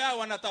serikali yao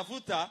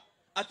wanatafuta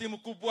ati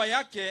mkubwa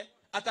yake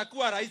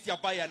atakuwa rais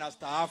ambaye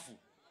anastaafu.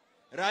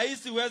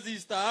 Rais wezi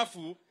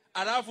istaafu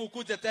alafu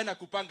ukuje tena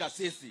kupanga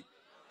sisi.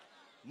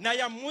 Na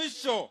ya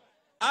mwisho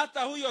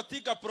hata huyo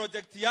Tiga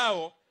project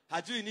yao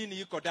hajui nini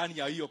iko ndani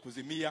ya hiyo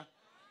Kuzimia.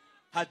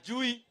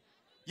 Hajui,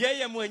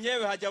 yeye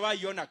mwenyewe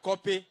hajawahi ona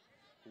kopi.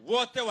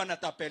 Wote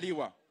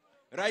wanatapeliwa.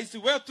 Rais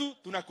wetu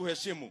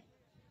tunakuheshimu.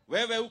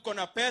 Wewe uko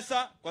na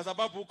pesa kwa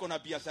sababu uko na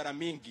biashara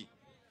mingi.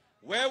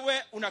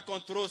 Wewe una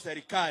control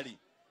serikali.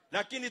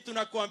 Lakini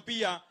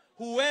tunakuambia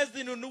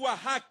huwezi nunua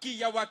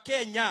haki ya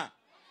Wakenya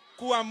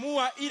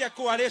kuamua ile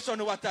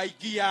coalition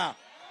wataingia.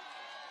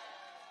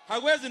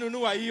 Hauwezi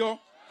nunua hiyo.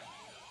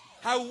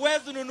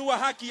 Hauwezi nunua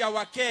haki ya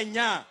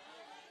Wakenya.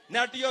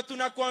 Na ndio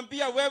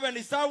tunakuambia wewe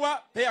ni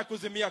sawa, pea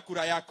Kuzimia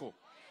kura yako.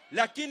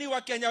 Lakini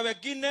Wakenya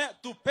wengine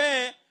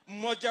tupee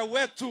mmoja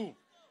wetu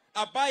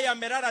ambaye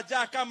amelala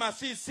njaa kama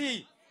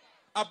sisi,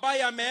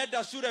 ambaye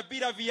ameenda shule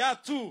bila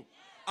viatu,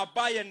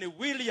 ambaye ni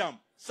William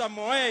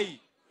Samoei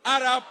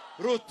Arap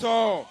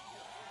Ruto.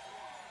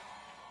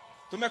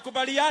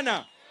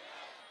 Tumekubaliana?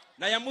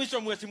 Na ya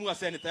mwisho mheshimiwa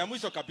senator, ya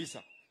mwisho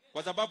kabisa,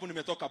 kwa sababu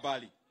nimetoka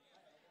mbali.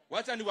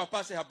 Wacha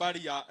niwapashe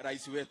habari ya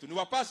rais wetu.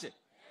 Niwapashe.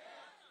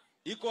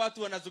 Iko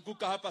watu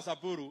wanazunguka hapa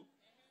Samburu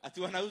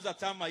ati wanauza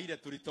chama ile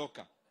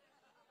tulitoka.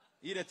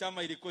 Ile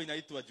chama ilikuwa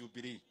inaitwa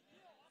Jubilee.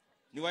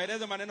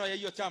 Niwaeleze maneno ya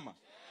hiyo chama.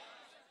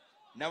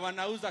 Na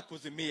wanauza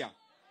Kuzimia.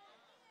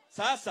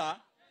 Sasa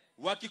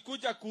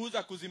wakikuja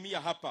kuuza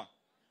Kuzimia hapa,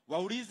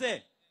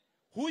 waulize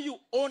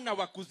huyu ona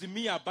wa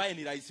Kuzimia ambaye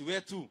ni rais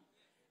wetu,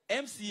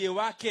 MCA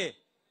wake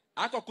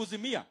ako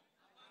Kuzimia?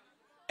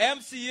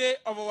 MCA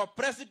of our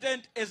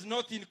president is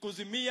not in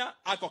Kuzimia,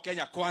 ako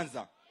Kenya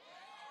Kwanza.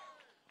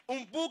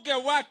 Mbunge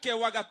wake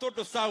wa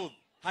Gatodo South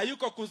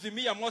hayuko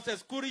Kuzimia,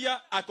 Moses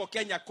Kuria, ako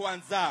Kenya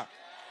Kwanza.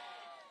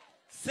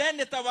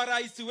 Senator wa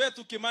rais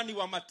wetu Kimani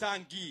wa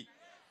Matangi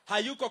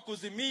hayuko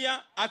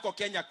Kuzimia, ako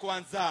Kenya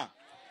Kwanza.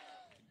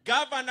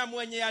 Gavana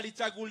mwenye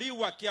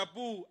alichaguliwa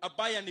Kiambu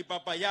ambaye ni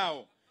baba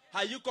yao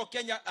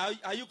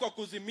hayuko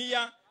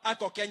Kuzimia,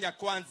 ako Kenya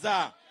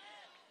Kwanza.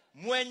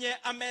 Mwenye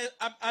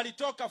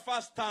alitoka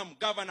first term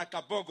Governor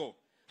Kabogo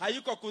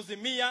hayuko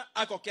Kuzimia,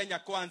 ako Kenya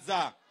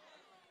Kwanza.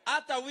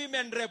 Hata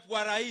women rep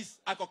wa rais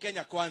ako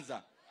Kenya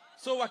Kwanza.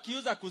 So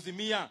wakiuza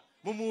Kuzimia,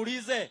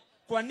 mumuulize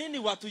kwa nini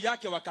watu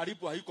yake wa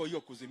karibu hayuko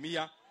hiyo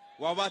Kuzimia,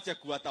 wawache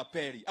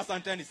kuwatapeli.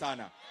 Asanteni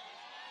sana.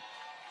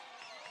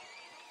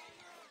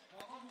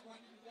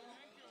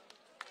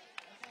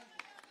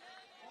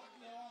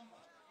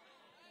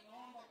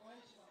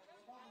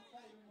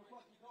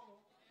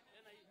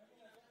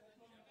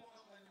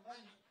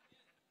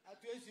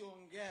 Hatuwezi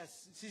ongea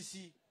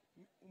sisi,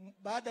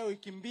 baada ya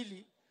wiki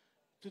mbili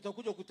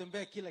tutakuja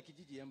kutembea kila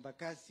kijiji ya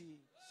Embakasi,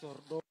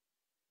 Sordo.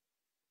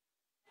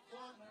 So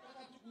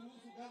nataka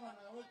tukuruhusu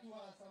gavana wetu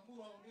wa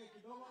Samburu aongee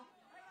kidogo,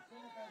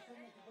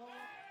 aseme kidogo,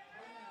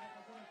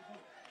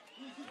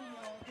 hii siku ni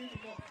ya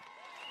wageni wote.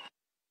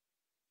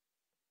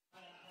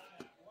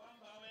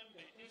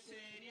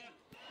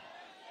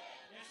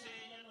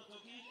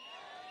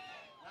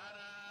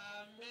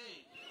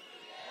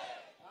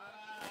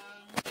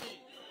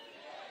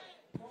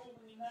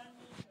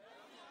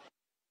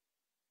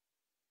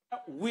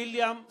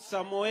 William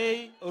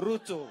Samoei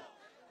Ruto.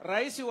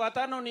 Rais wa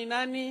tano ni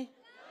nani?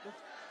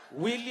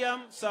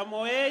 William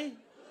Samoei.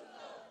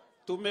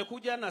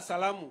 Tumekuja na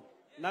salamu.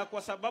 Na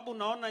kwa sababu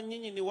naona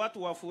nyinyi ni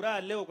watu wa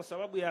furaha leo kwa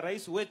sababu ya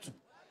rais wetu.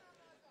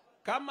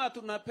 Kama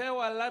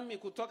tunapewa lami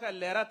kutoka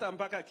Lerata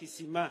mpaka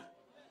Kisima,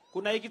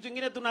 kuna kitu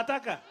kingine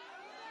tunataka?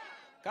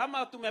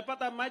 Kama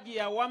tumepata maji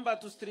ya Wamba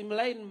to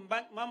streamline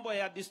mambo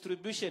ya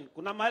distribution,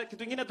 kuna kitu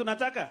kingine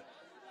tunataka?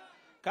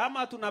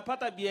 Kama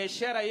tunapata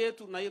biashara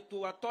yetu na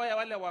tuwatoe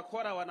wale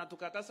wakora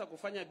wanatukatasa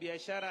kufanya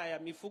biashara ya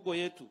mifugo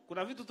yetu,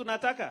 kuna vitu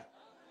tunataka?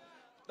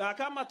 Na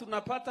kama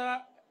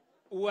tunapata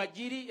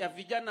uajiri ya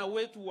vijana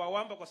wetu wa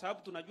Wamba kwa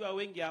sababu tunajua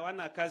wengi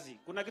hawana kazi,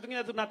 kuna kitu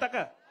kingine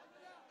tunataka?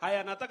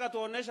 Haya, nataka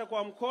tuonesha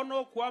kwa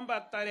mkono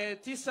kwamba tarehe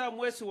 9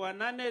 mwezi wa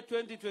 8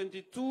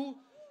 2022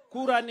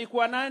 kura ni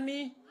kwa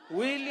nani?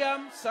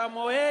 William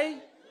Samoei.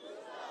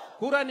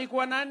 Kura ni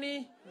kwa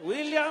nani?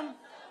 William.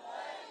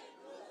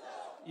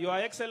 Your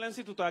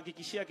Excellency,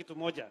 tutahakikishia kitu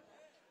moja.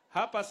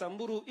 Hapa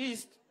Samburu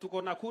East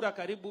tuko na kura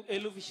karibu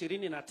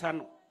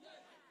 25,000.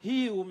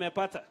 Hii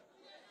umepata.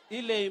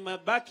 Ile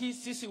imebaki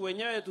sisi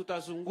wenyewe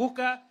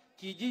tutazunguka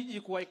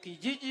kijiji kwa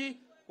kijiji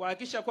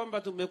kuhakikisha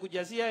kwamba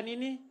tumekujazia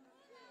nini?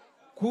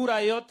 Kura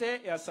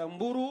yote ya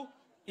Samburu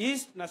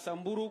East na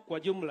Samburu kwa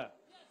jumla.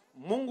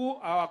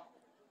 Mungu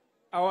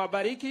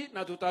awabariki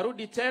na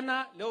tutarudi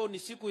tena. Leo ni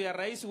siku ya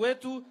rais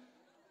wetu.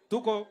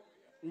 Tuko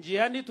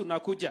njiani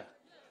tunakuja.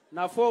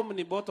 Na form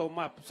ni bottom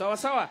up. Sawa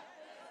sawa?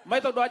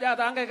 Maito doaja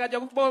atanga kaja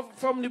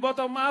form ni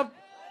bottom up.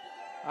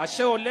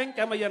 Asheo leng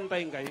kama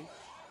yantaingai.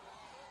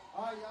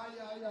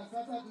 Haya,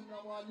 sasa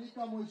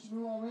tunamwalika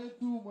mheshimiwa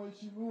wetu,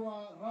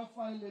 Mheshimiwa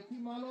Rafael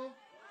Etimalo,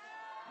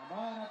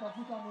 ambaye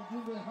anatafuta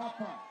mjumbe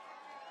hapa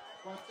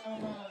kwa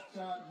chama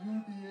cha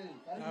UDA.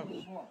 Karibu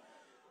mheshimiwa.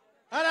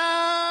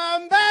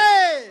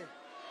 Harambee!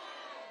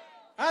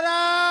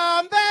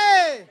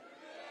 Harambee!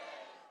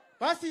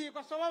 Basi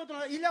kwa sababu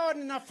ile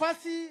ni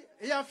nafasi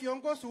ya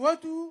viongozi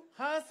wetu,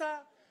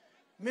 hasa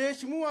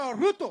Mheshimiwa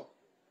Ruto,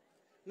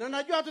 na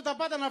najua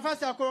tutapata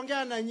nafasi ya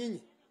kuongea na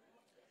nyinyi.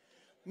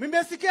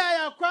 Mmesikia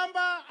ya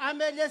kwamba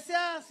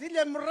ameelezea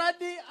zile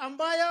mradi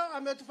ambayo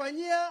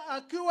ametufanyia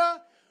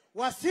akiwa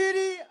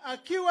waziri,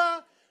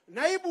 akiwa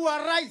naibu wa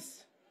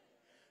rais.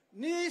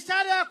 Ni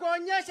ishara ya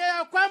kuonyesha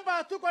ya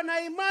kwamba tuko na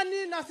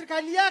imani na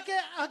serikali yake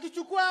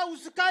akichukua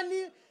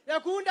usukani ya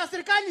kuunda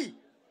serikali.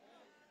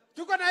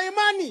 Tuko na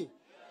imani.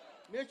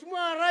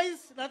 Mheshimiwa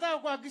Rais, nataka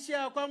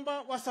kuhakikishia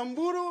kwamba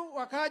Wasamburu,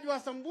 wakaaji wa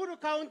Samburu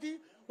County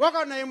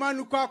wako na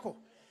imani kwako.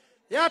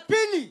 Ya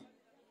pili,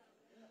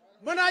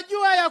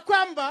 mnajua ya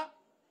kwamba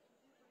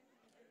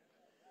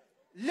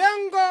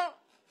lengo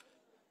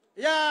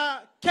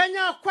ya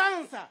Kenya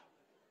Kwanza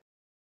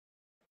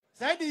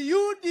zaidi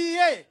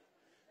UDA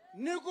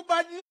ni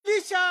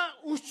kubadilisha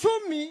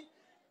uchumi,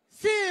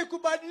 si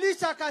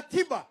kubadilisha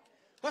katiba.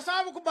 Kwa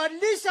sababu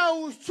kubadilisha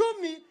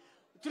uchumi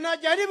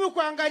tunajaribu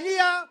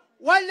kuangalia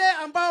wale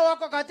ambao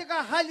wako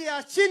katika hali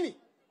ya chini.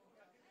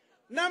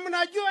 Na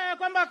mnajua ya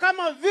kwamba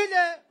kama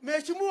vile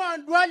Mheshimiwa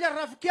Ndwale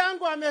rafiki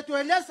yangu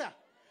ametueleza,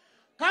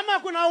 kama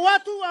kuna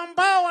watu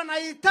ambao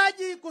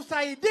wanahitaji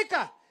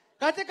kusaidika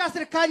katika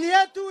serikali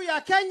yetu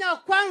ya Kenya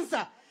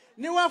Kwanza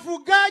ni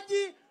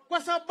wafugaji,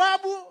 kwa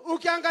sababu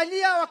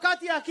ukiangalia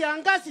wakati ya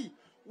kiangazi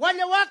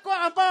wale wako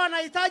ambao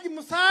wanahitaji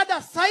msaada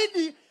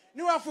zaidi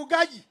ni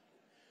wafugaji.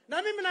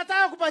 Na mimi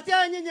nataka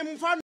kupatia nyinyi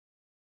mfano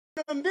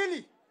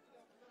mbili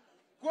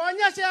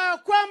kuonyesha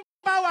kwamba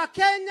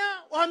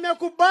Wakenya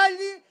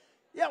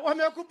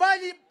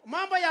wamekubali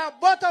mambo ya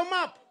bottom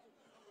up.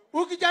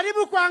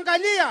 Ukijaribu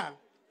kuangalia,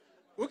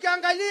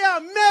 ukiangalia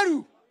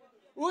Meru,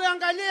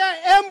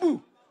 ukiangalia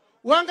Embu,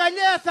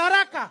 uangalia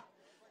Tharaka,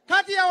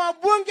 kati ya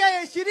wabunge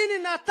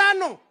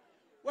 25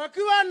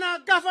 wakiwa na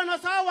gavana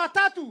sawa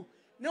watatu,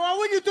 ni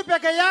wawili tu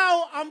peke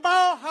yao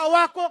ambao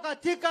hawako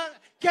katika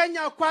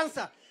Kenya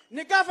Kwanza.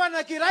 Ni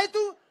gavana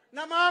Kiraitu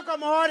na Mawaka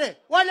Maore.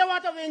 Wale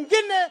watu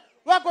wengine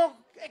wako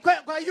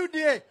kwa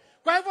UDA.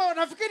 Kwa hivyo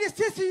nafikiri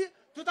sisi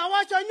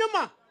tutawachwa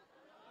nyuma.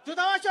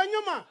 Tutawachwa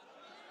nyuma.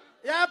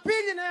 Ya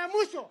pili na ya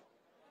mwisho,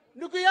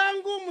 ndugu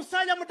yangu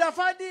Musalia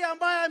Mudavadi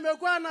ambaye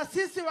amekuwa na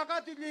sisi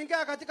wakati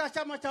tuliingia katika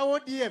chama cha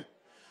ODM.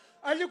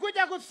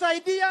 Alikuja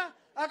kutusaidia,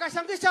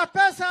 akashangisha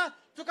pesa,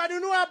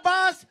 tukanunua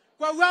bus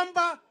kwa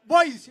Wamba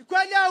Boys.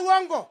 Kweli au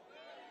uongo?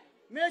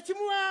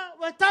 Mheshimiwa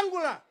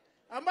Wetangula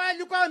ambaye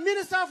alikuwa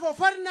Minister for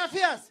Foreign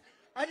Affairs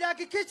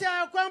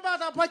alihakikisha kwamba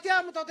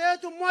atapatia mtoto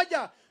wetu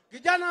mmoja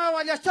kijana wa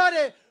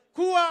Waliachore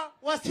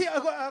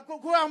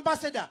kuwa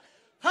ambassador.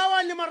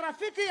 Hawa ni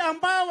marafiki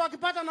ambao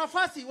wakipata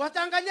nafasi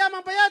wataangalia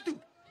mambo yetu.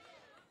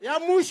 Ya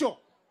mwisho,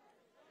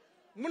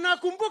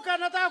 mnakumbuka,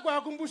 nataka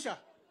kuwakumbusha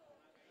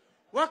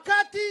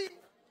wakati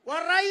wa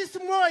Rais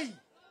Moi,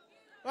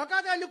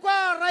 wakati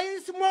alikuwa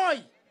Rais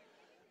Moi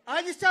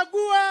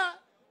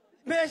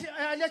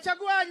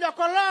alichagua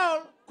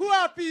Lokolao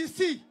kuwa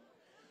PC,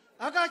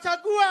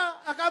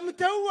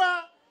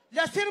 akamteua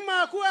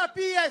Yasirma kuwa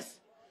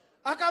PS,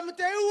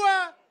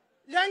 akamteua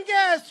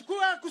Lenges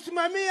kuwa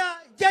kusimamia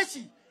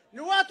jeshi. Ni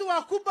watu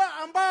wakubwa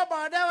ambao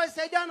baadaye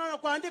wasaidiana na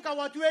kuandika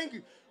watu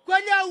wengi.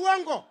 Kweli au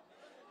uongo?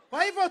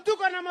 Kwa hivyo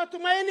tuko na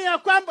matumaini ya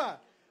kwamba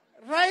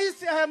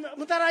Rais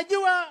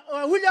mtarajiwa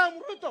William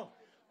Ruto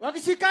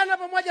wakishikana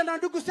pamoja na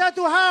ndugu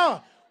zetu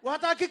hao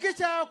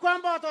watahakikisha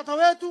kwamba watoto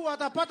wetu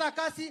watapata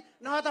kazi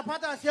na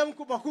watapata sehemu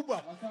kubwa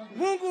kubwa.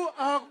 Mungu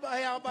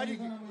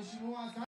awabariki.